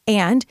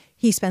 And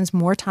he spends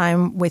more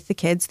time with the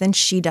kids than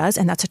she does.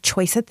 And that's a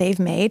choice that they've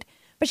made.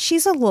 But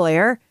she's a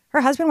lawyer.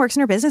 Her husband works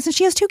in her business and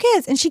she has 2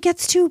 kids and she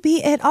gets to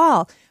be it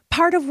all.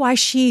 Part of why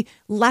she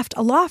left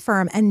a law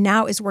firm and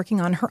now is working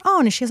on her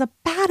own is she has a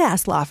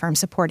badass law firm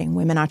supporting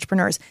women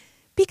entrepreneurs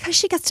because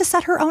she gets to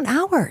set her own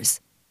hours.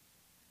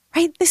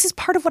 Right? This is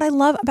part of what I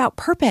love about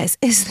purpose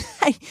is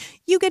that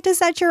you get to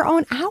set your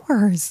own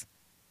hours.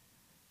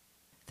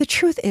 The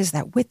truth is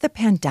that with the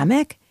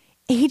pandemic,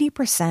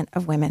 80%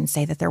 of women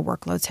say that their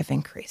workloads have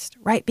increased,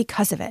 right?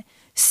 Because of it.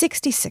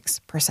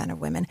 66% of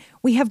women,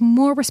 we have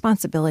more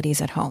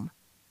responsibilities at home.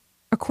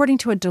 According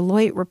to a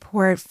Deloitte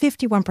report,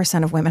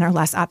 51% of women are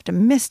less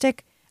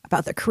optimistic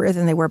about their career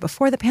than they were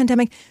before the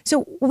pandemic.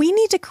 So we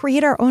need to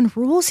create our own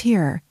rules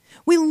here.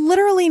 We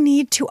literally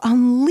need to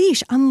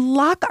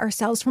unlock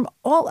ourselves from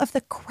all of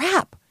the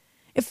crap.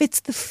 If it's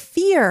the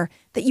fear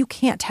that you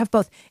can't have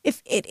both,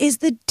 if it is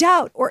the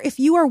doubt, or if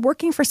you are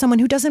working for someone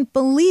who doesn't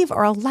believe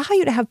or allow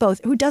you to have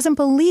both, who doesn't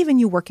believe in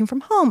you working from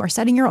home or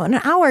setting your own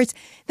hours,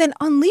 then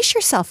unleash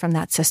yourself from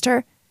that,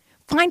 sister.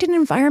 Find an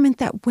environment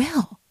that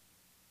will.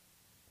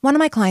 One of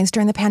my clients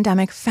during the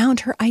pandemic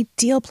found her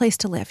ideal place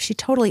to live. She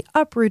totally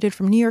uprooted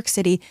from New York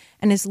City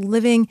and is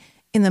living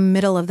in the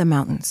middle of the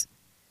mountains.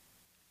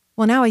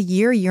 Well, now a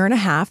year and a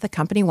half, the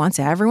company wants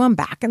everyone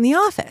back in the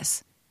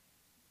office.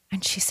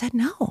 And she said,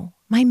 no,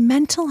 my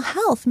mental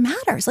health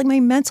matters. Like my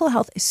mental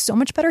health is so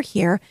much better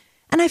here.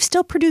 And I've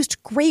still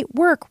produced great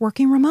work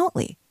working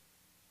remotely.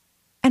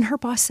 And her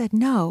boss said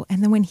no.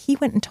 And then when he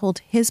went and told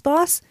his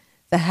boss,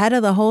 the head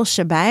of the whole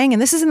shebang,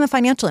 and this is in the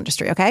financial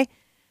industry, okay?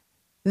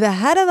 The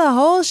head of the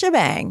whole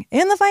shebang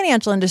in the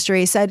financial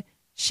industry said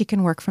she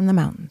can work from the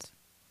mountains.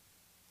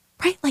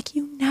 Right? Like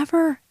you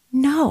never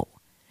know.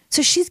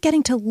 So she's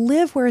getting to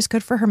live where is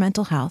good for her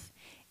mental health.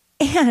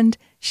 And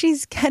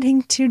she's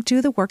getting to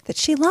do the work that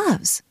she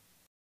loves.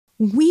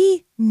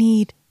 We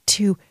need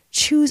to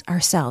choose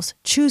ourselves,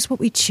 choose what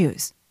we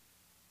choose.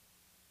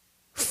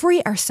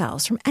 Free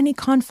ourselves from any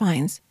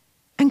confines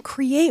and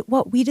create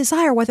what we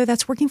desire, whether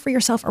that's working for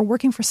yourself or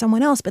working for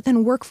someone else, but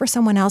then work for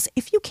someone else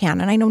if you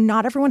can. And I know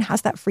not everyone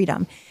has that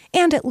freedom.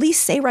 And at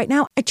least say right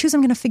now, I choose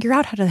I'm going to figure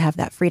out how to have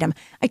that freedom.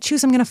 I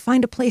choose I'm going to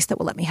find a place that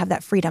will let me have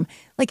that freedom.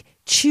 Like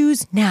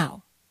choose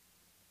now.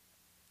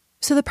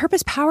 So the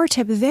purpose power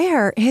tip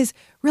there is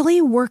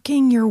really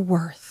working your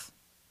worth.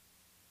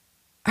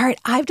 All right,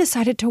 I've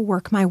decided to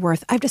work my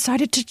worth. I've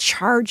decided to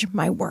charge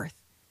my worth.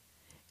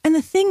 And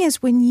the thing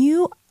is, when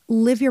you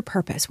live your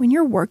purpose, when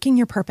you're working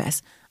your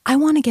purpose, I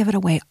want to give it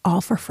away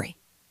all for free.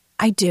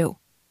 I do.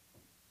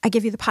 I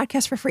give you the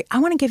podcast for free. I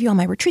want to give you all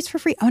my retreats for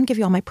free. I want to give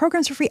you all my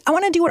programs for free. I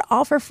want to do it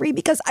all for free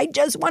because I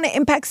just want to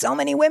impact so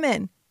many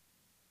women.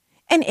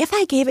 And if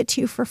I gave it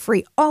to you for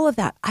free, all of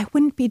that, I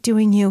wouldn't be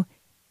doing you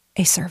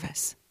a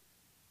service.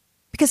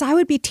 Because I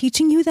would be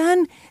teaching you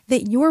then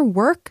that your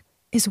work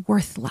is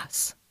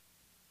worthless,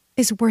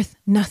 is worth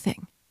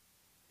nothing.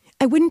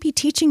 I wouldn't be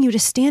teaching you to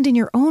stand in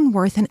your own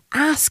worth and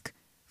ask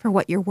for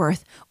what you're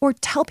worth or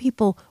tell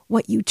people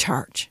what you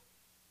charge.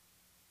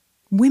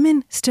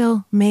 Women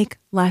still make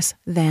less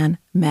than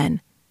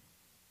men.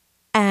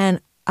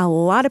 And a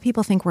lot of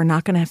people think we're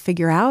not going to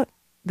figure out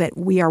that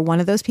we are one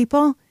of those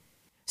people.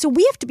 So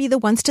we have to be the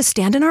ones to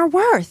stand in our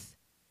worth.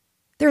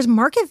 There's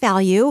market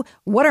value.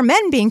 What are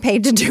men being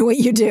paid to do what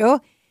you do?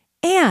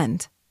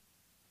 And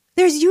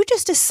there's you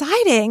just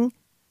deciding,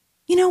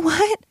 you know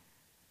what?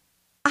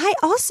 I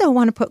also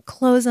want to put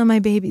clothes on my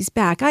baby's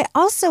back. I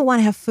also want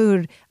to have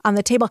food on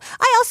the table.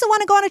 I also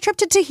want to go on a trip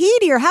to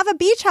Tahiti or have a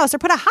beach house or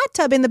put a hot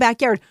tub in the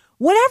backyard.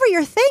 Whatever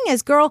your thing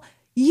is, girl,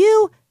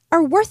 you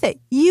are worth it.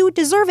 You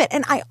deserve it.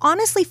 And I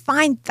honestly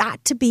find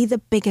that to be the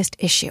biggest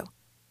issue.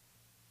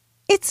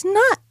 It's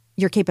not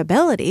your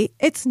capability.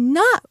 It's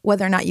not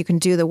whether or not you can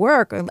do the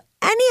work or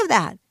any of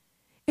that.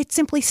 It's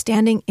simply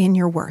standing in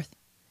your worth.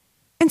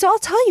 And so I'll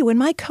tell you, when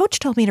my coach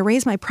told me to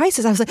raise my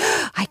prices, I was like,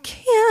 I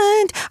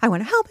can't. I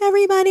want to help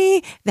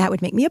everybody. That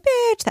would make me a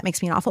bitch. That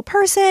makes me an awful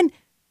person.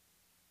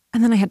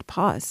 And then I had to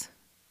pause.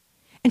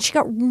 And she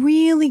got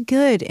really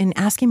good in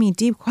asking me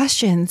deep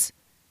questions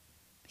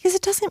because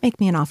it doesn't make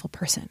me an awful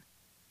person.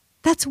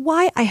 That's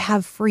why I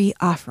have free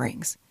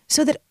offerings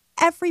so that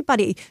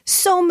everybody,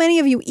 so many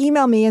of you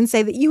email me and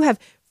say that you have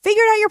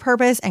figured out your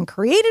purpose and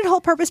created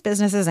whole purpose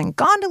businesses and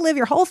gone to live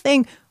your whole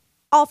thing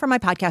all for my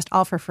podcast,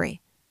 all for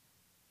free.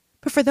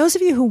 But for those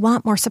of you who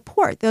want more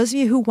support, those of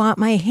you who want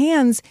my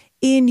hands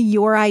in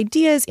your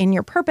ideas, in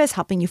your purpose,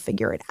 helping you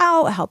figure it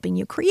out, helping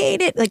you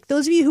create it, like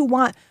those of you who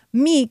want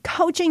me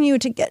coaching you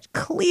to get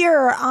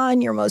clear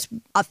on your most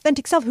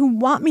authentic self, who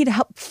want me to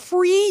help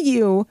free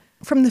you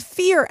from the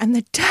fear and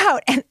the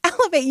doubt and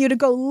elevate you to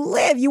go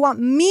live. You want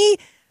me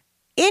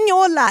in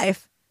your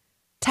life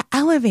to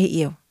elevate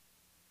you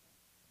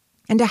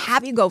and to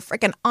have you go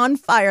freaking on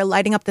fire,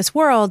 lighting up this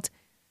world,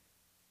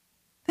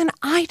 then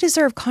I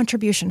deserve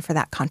contribution for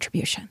that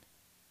contribution.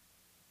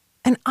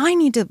 And I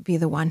need to be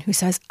the one who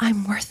says,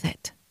 I'm worth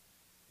it.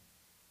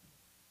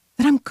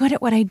 That I'm good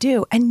at what I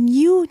do. And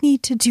you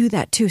need to do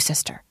that too,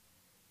 sister.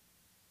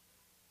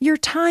 Your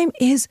time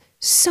is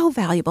so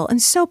valuable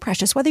and so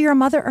precious, whether you're a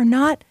mother or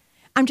not.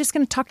 I'm just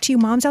going to talk to you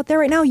moms out there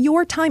right now.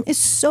 Your time is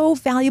so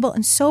valuable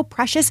and so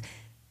precious.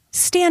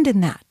 Stand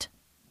in that.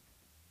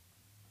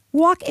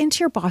 Walk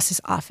into your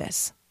boss's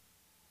office.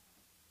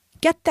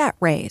 Get that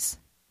raise.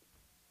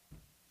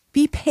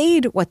 Be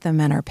paid what the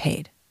men are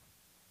paid.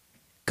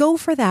 Go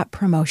for that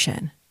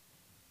promotion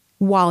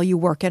while you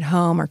work at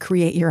home or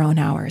create your own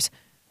hours.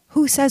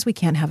 Who says we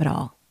can't have it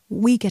all?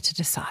 We get to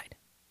decide.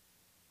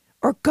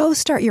 Or go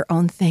start your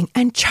own thing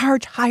and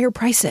charge higher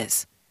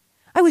prices.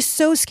 I was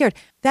so scared.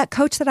 That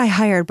coach that I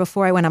hired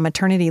before I went on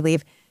maternity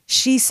leave,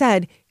 she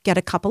said, get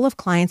a couple of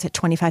clients at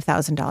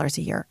 $25,000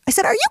 a year. I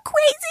said, are you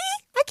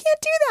crazy? I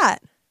can't do that.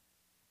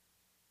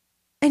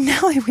 And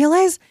now I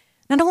realize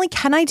not only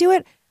can I do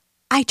it,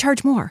 I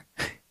charge more.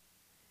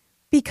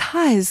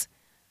 Because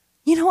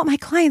you know what? My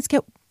clients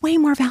get way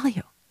more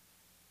value.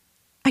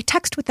 I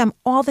text with them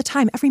all the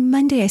time. Every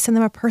Monday, I send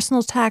them a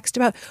personal text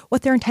about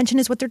what their intention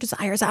is, what their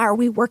desires are.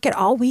 We work it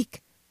all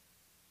week.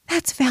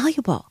 That's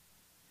valuable.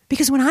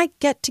 Because when I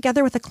get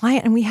together with a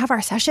client and we have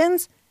our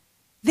sessions,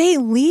 they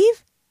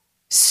leave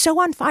so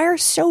on fire,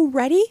 so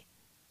ready,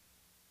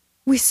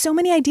 with so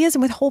many ideas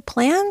and with whole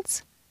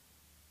plans.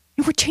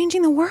 And we're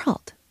changing the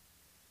world.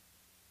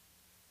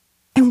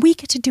 And we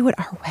get to do it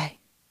our way.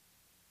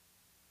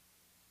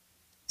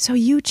 So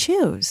you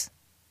choose.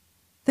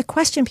 The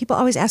question people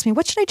always ask me,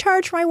 what should I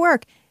charge for my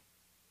work?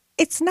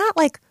 It's not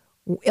like,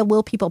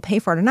 will people pay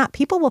for it or not?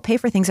 People will pay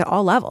for things at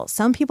all levels.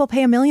 Some people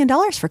pay $1 million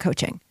for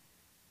coaching,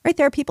 right?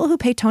 There are people who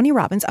pay Tony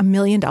Robbins $1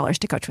 million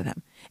to coach with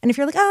him. And if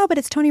you're like, oh, but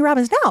it's Tony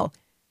Robbins. No,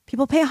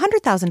 people pay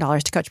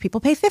 $100,000 to coach.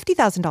 People pay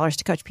 $50,000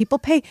 to coach. People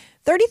pay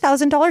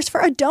 $30,000 for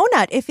a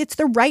donut. If it's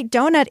the right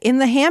donut in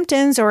the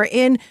Hamptons or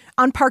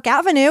on Park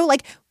Avenue,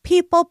 like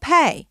people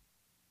pay.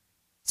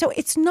 So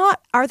it's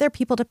not, are there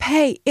people to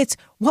pay? It's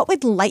what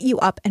would light you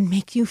up and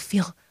make you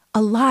feel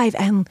alive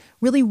and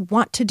really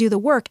want to do the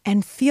work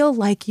and feel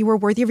like you were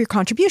worthy of your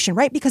contribution,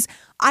 right? Because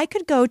I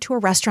could go to a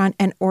restaurant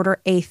and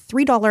order a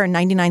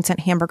 $3.99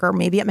 hamburger,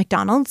 maybe at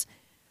McDonald's,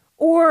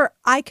 or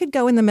I could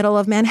go in the middle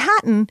of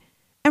Manhattan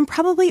and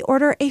probably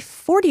order a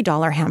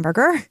 $40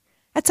 hamburger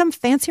at some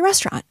fancy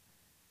restaurant.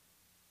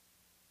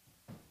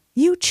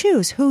 You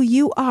choose who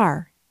you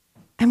are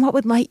and what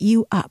would light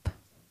you up.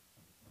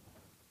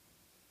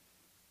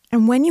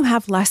 And when you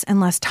have less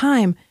and less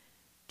time,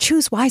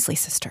 choose wisely,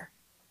 sister.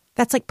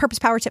 That's like purpose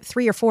power tip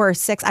 3 or 4 or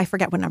 6. I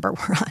forget what number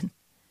we're on.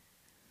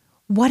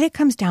 What it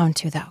comes down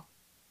to, though,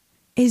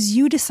 is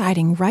you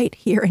deciding right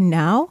here and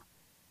now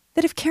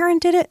that if Karen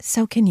did it,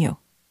 so can you.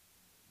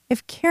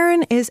 If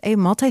Karen is a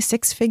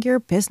multi-6-figure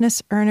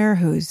business earner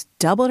who's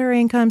doubled her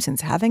income since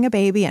having a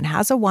baby and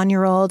has a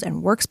 1-year-old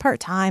and works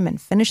part-time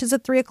and finishes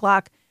at 3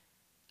 o'clock,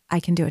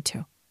 I can do it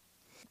too.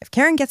 If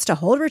Karen gets to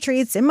hold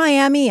retreats in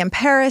Miami and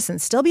Paris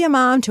and still be a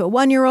mom to a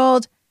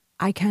 1-year-old,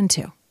 I can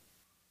too.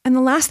 And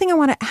the last thing I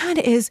want to add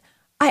is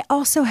I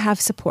also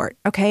have support,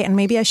 okay? And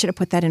maybe I should have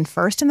put that in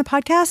first in the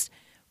podcast,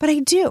 but I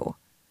do.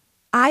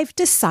 I've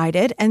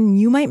decided, and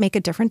you might make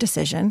a different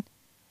decision,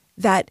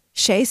 that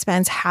Shay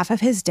spends half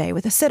of his day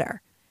with a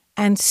sitter.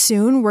 And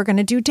soon we're going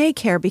to do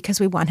daycare because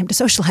we want him to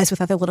socialize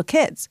with other little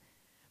kids.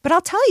 But I'll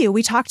tell you,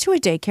 we talked to a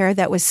daycare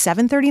that was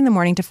 7:30 in the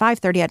morning to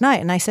 5:30 at night.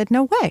 And I said,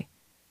 no way.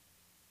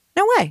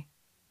 No way.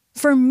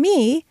 For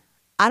me,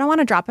 I don't want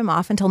to drop him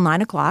off until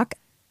 9 o'clock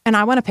and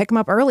I want to pick him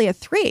up early at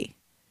 3.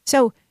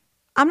 So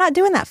I'm not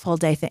doing that full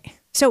day thing.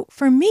 So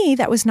for me,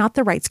 that was not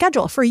the right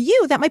schedule. For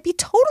you, that might be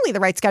totally the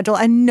right schedule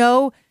and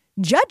no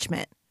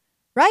judgment,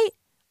 right?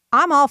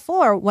 I'm all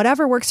for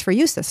whatever works for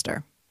you,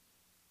 sister.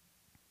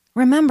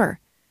 Remember,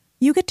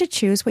 you get to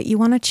choose what you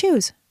want to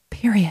choose,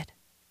 period.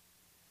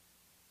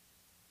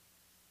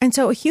 And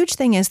so a huge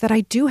thing is that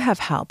I do have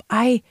help.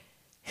 I'd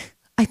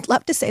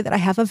love to say that I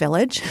have a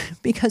village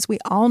because we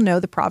all know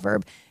the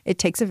proverb, it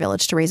takes a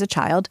village to raise a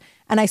child.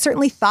 And I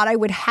certainly thought I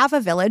would have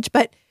a village,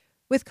 but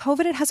with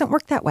COVID, it hasn't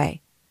worked that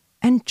way.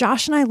 And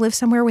Josh and I live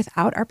somewhere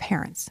without our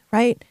parents,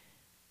 right?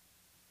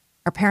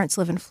 Our parents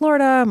live in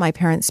Florida. My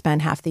parents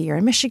spend half the year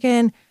in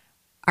Michigan.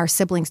 Our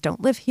siblings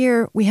don't live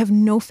here. We have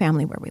no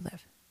family where we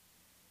live.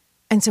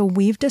 And so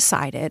I've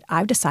decided,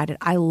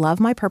 I love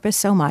my purpose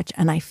so much.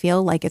 And I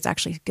feel like it's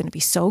actually going to be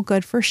so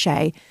good for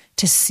Shay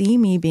to see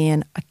me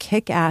being a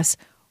kick-ass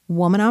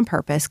woman on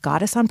purpose,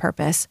 goddess on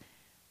purpose,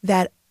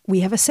 that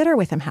we have a sitter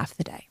with him half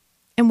the day.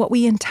 And what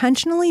we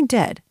intentionally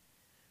did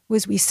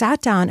was we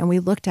sat down and we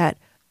looked at,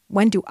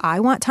 when do I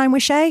want time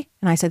with Shay?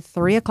 And I said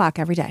 3:00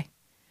 every day.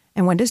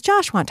 And when does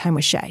Josh want time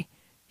with Shay?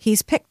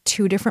 He's picked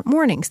 2 different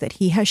mornings that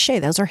he has Shay.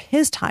 Those are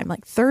his time.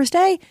 Like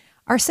Thursday,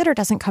 our sitter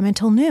doesn't come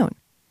until noon.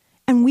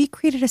 And we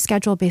created a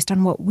schedule based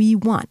on what we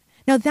want.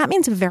 Now, that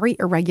means very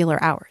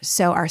irregular hours.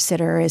 So our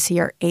sitter is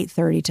here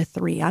 8:30 to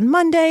 3 on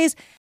Mondays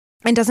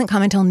and doesn't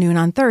come until noon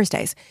on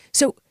Thursdays.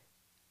 So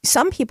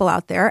some people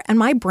out there, and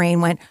my brain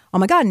went, oh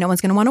my God, no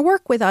one's going to want to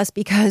work with us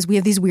because we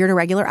have these weird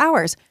irregular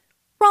hours.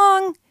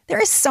 Wrong.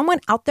 There is someone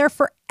out there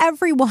for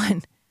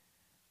everyone.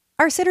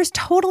 Our sitter's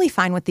totally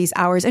fine with these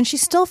hours, and she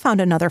still found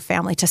another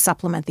family to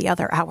supplement the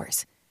other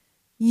hours.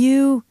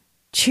 You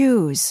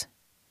choose.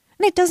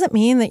 And it doesn't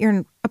mean that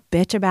you're a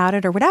bitch about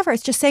it or whatever.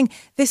 It's just saying,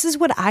 this is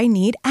what I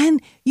need.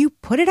 And you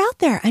put it out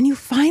there and you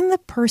find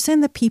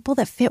the people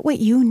that fit what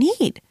you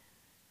need.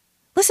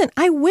 Listen,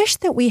 I wish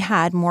that we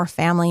had more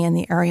family in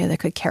the area that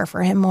could care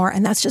for him more.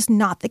 And that's just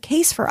not the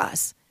case for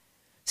us.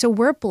 So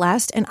we're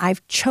blessed, and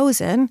I've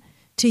chosen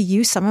to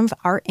use some of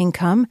our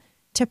income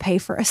to pay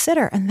for a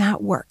sitter. And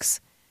that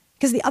works.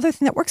 Because the other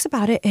thing that works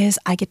about it is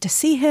I get to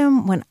see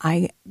him when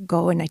I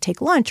go and I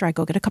take lunch or I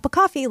go get a cup of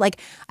coffee.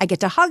 Like I get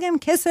to hug him,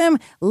 kiss him,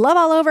 love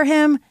all over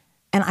him.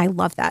 And I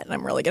love that. And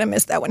I'm really going to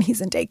miss that when he's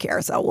in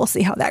daycare. So we'll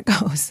see how that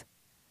goes.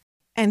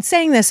 And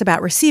saying this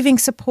about receiving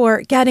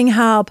support, getting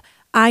help,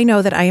 I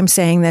know that I am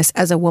saying this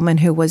as a woman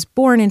who was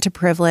born into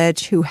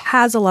privilege, who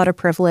has a lot of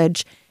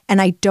privilege,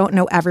 and I don't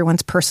know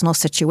everyone's personal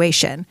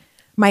situation.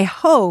 My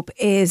hope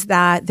is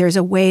that there's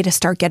a way to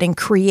start getting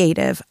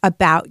creative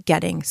about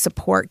getting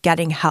support,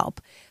 getting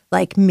help.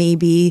 Like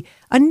maybe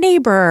a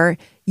neighbor,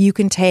 you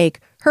can take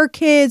her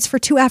kids for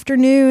 2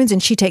 afternoons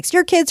and she takes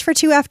your kids for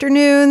 2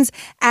 afternoons.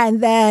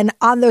 And then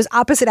on those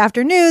opposite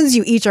afternoons,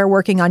 you each are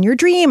working on your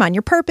dream, on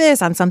your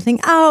purpose, on something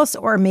else.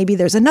 Or maybe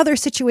there's another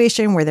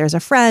situation where there's a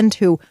friend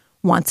who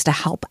wants to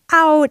help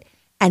out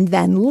and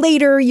then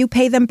later you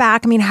pay them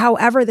back. I mean,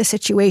 however the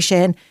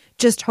situation,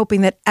 just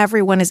hoping that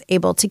everyone is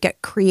able to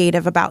get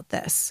creative about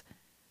this.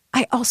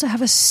 I also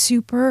have a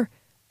super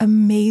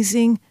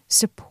amazing,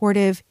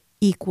 supportive,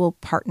 equal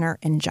partner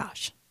in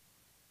Josh.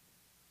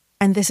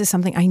 And this is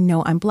something I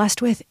know I'm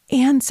blessed with.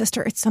 And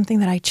sister, it's something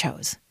that I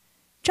chose.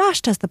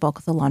 Josh does the bulk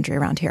of the laundry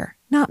around here,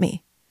 not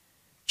me.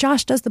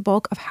 Josh does the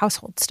bulk of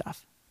household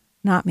stuff,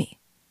 not me.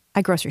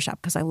 I grocery shop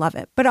because I love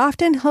it. But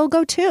often he'll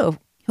go too,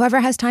 whoever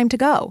has time to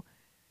go.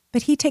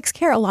 But he takes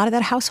care of a lot of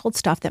that household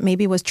stuff that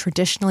maybe was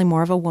traditionally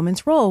more of a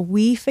woman's role.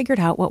 We figured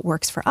out what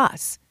works for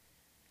us.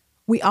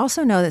 We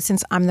also know that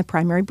since I'm the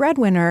primary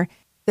breadwinner,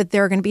 that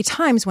there are going to be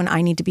times when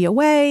I need to be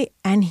away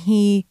and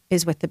he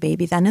is with the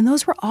baby then. And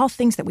those were all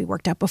things that we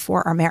worked out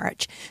before our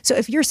marriage. So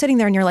if you're sitting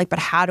there and you're like, but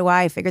how do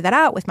I figure that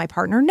out with my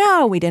partner?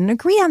 No, we didn't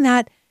agree on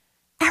that.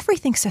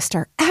 Everything,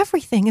 sister,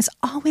 everything is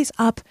always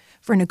up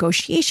for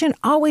negotiation,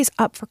 always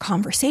up for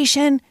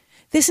conversation.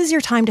 This is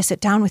your time to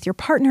sit down with your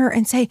partner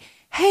and say,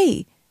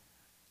 hey,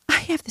 I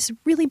have this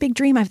really big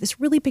dream. I have this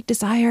really big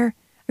desire.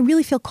 I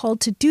really feel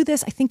called to do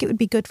this. I think it would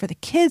be good for the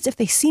kids if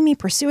they see me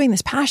pursuing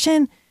this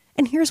passion.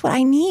 And here's what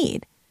I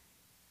need.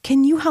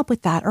 Can you help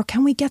with that? Or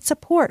can we get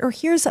support? Or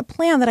here's a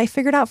plan that I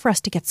figured out for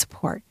us to get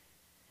support.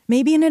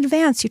 Maybe in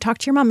advance, you talk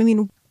to your mom. I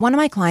mean, one of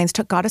my clients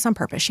took Goddess on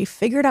purpose. She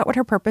figured out what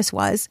her purpose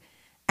was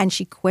and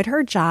she quit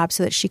her job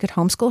so that she could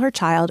homeschool her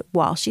child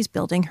while she's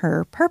building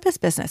her purpose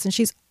business. And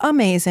she's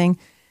amazing.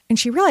 And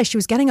she realized she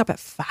was getting up at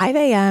 5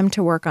 a.m.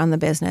 to work on the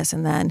business.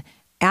 And then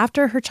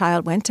after her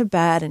child went to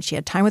bed and she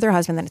had time with her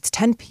husband, then it's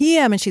 10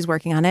 p.m. and she's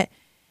working on it.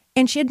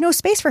 And she had no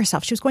space for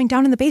herself. She was going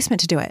down in the basement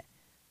to do it.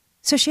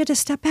 So she had to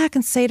step back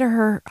and say to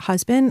her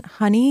husband,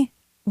 honey,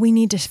 we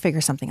need to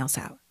figure something else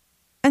out.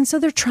 And so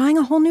they're trying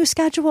a whole new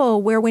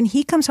schedule where when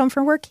he comes home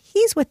from work,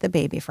 he's with the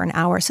baby for an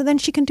hour. So then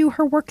she can do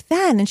her work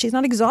then. And she's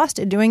not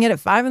exhausted doing it at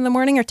 5 a.m.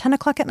 or 10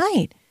 o'clock at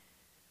night.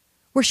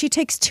 Where she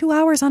takes 2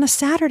 hours on a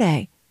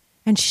Saturday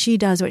and she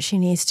does what she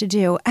needs to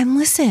do. And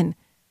listen,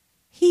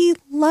 he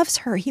loves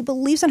her. He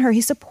believes in her. He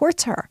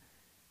supports her.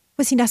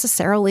 Was he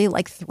necessarily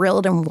like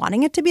thrilled and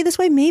wanting it to be this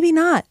way? Maybe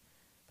not.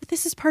 But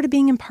this is part of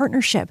being in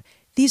partnership.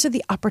 These are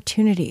the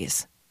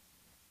opportunities.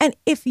 And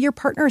if your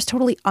partner is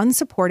totally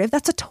unsupportive,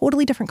 that's a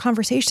totally different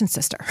conversation,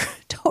 sister.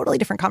 Totally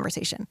different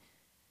conversation.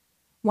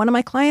 One of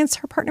my clients,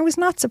 her partner was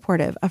not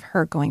supportive of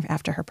her going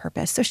after her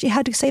purpose. So she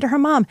had to say to her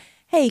mom,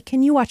 hey,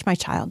 can you watch my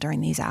child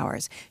during these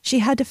hours? She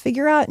had to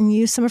figure out and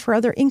use some of her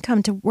other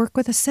income to work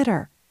with a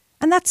sitter.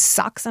 And that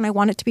sucks. And I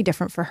want it to be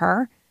different for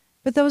her.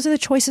 But those are the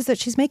choices that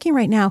she's making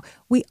right now.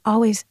 We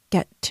always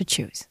get to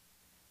choose.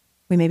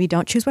 We maybe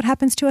don't choose what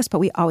happens to us, but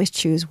we always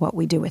choose what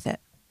we do with it.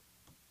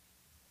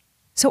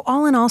 So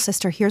all in all,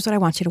 sister, here's what I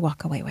want you to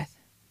walk away with.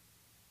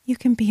 You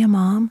can be a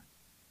mom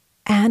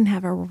and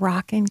have a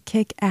rockin',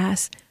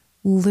 kick-ass,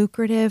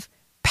 lucrative,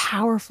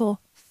 powerful,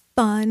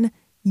 fun,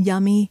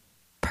 yummy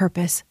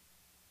purpose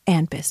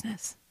and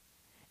business.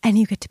 And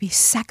you get to be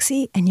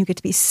sexy and you get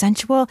to be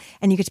sensual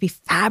and you get to be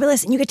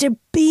fabulous and you get to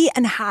be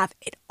and have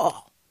it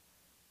all.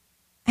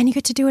 And you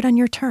get to do it on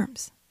your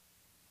terms.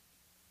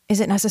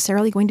 Is it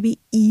necessarily going to be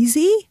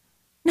easy?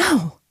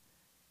 No.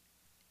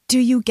 Do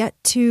you get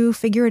to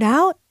figure it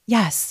out?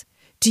 Yes.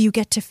 Do you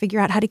get to figure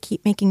out how to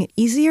keep making it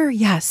easier?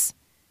 Yes.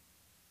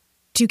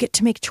 Do you get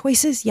to make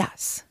choices?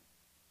 Yes.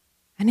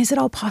 And is it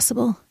all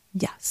possible?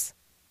 Yes.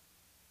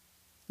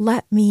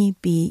 Let me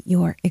be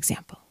your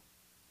example,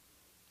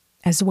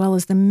 as well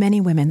as the many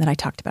women that I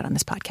talked about on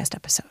this podcast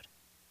episode.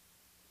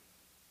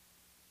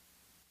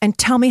 And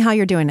tell me how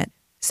you're doing it.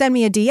 Send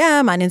me a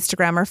DM on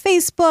Instagram or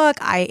Facebook.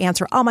 I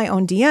answer all my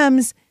own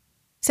DMs.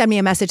 Send me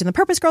a message in the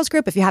Purpose Girls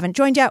group if you haven't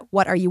joined yet.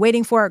 What are you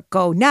waiting for?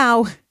 Go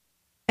now.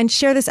 And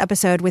share this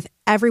episode with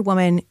every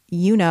woman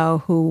you know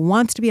who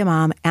wants to be a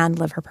mom and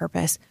live her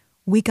purpose.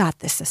 We got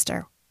this,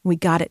 sister. We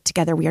got it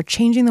together. We are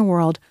changing the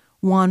world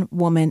one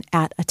woman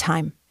at a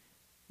time.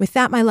 With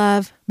that, my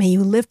love, may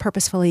you live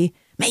purposefully,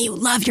 may you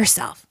love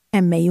yourself,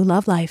 and may you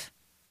love life.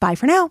 Bye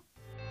for now.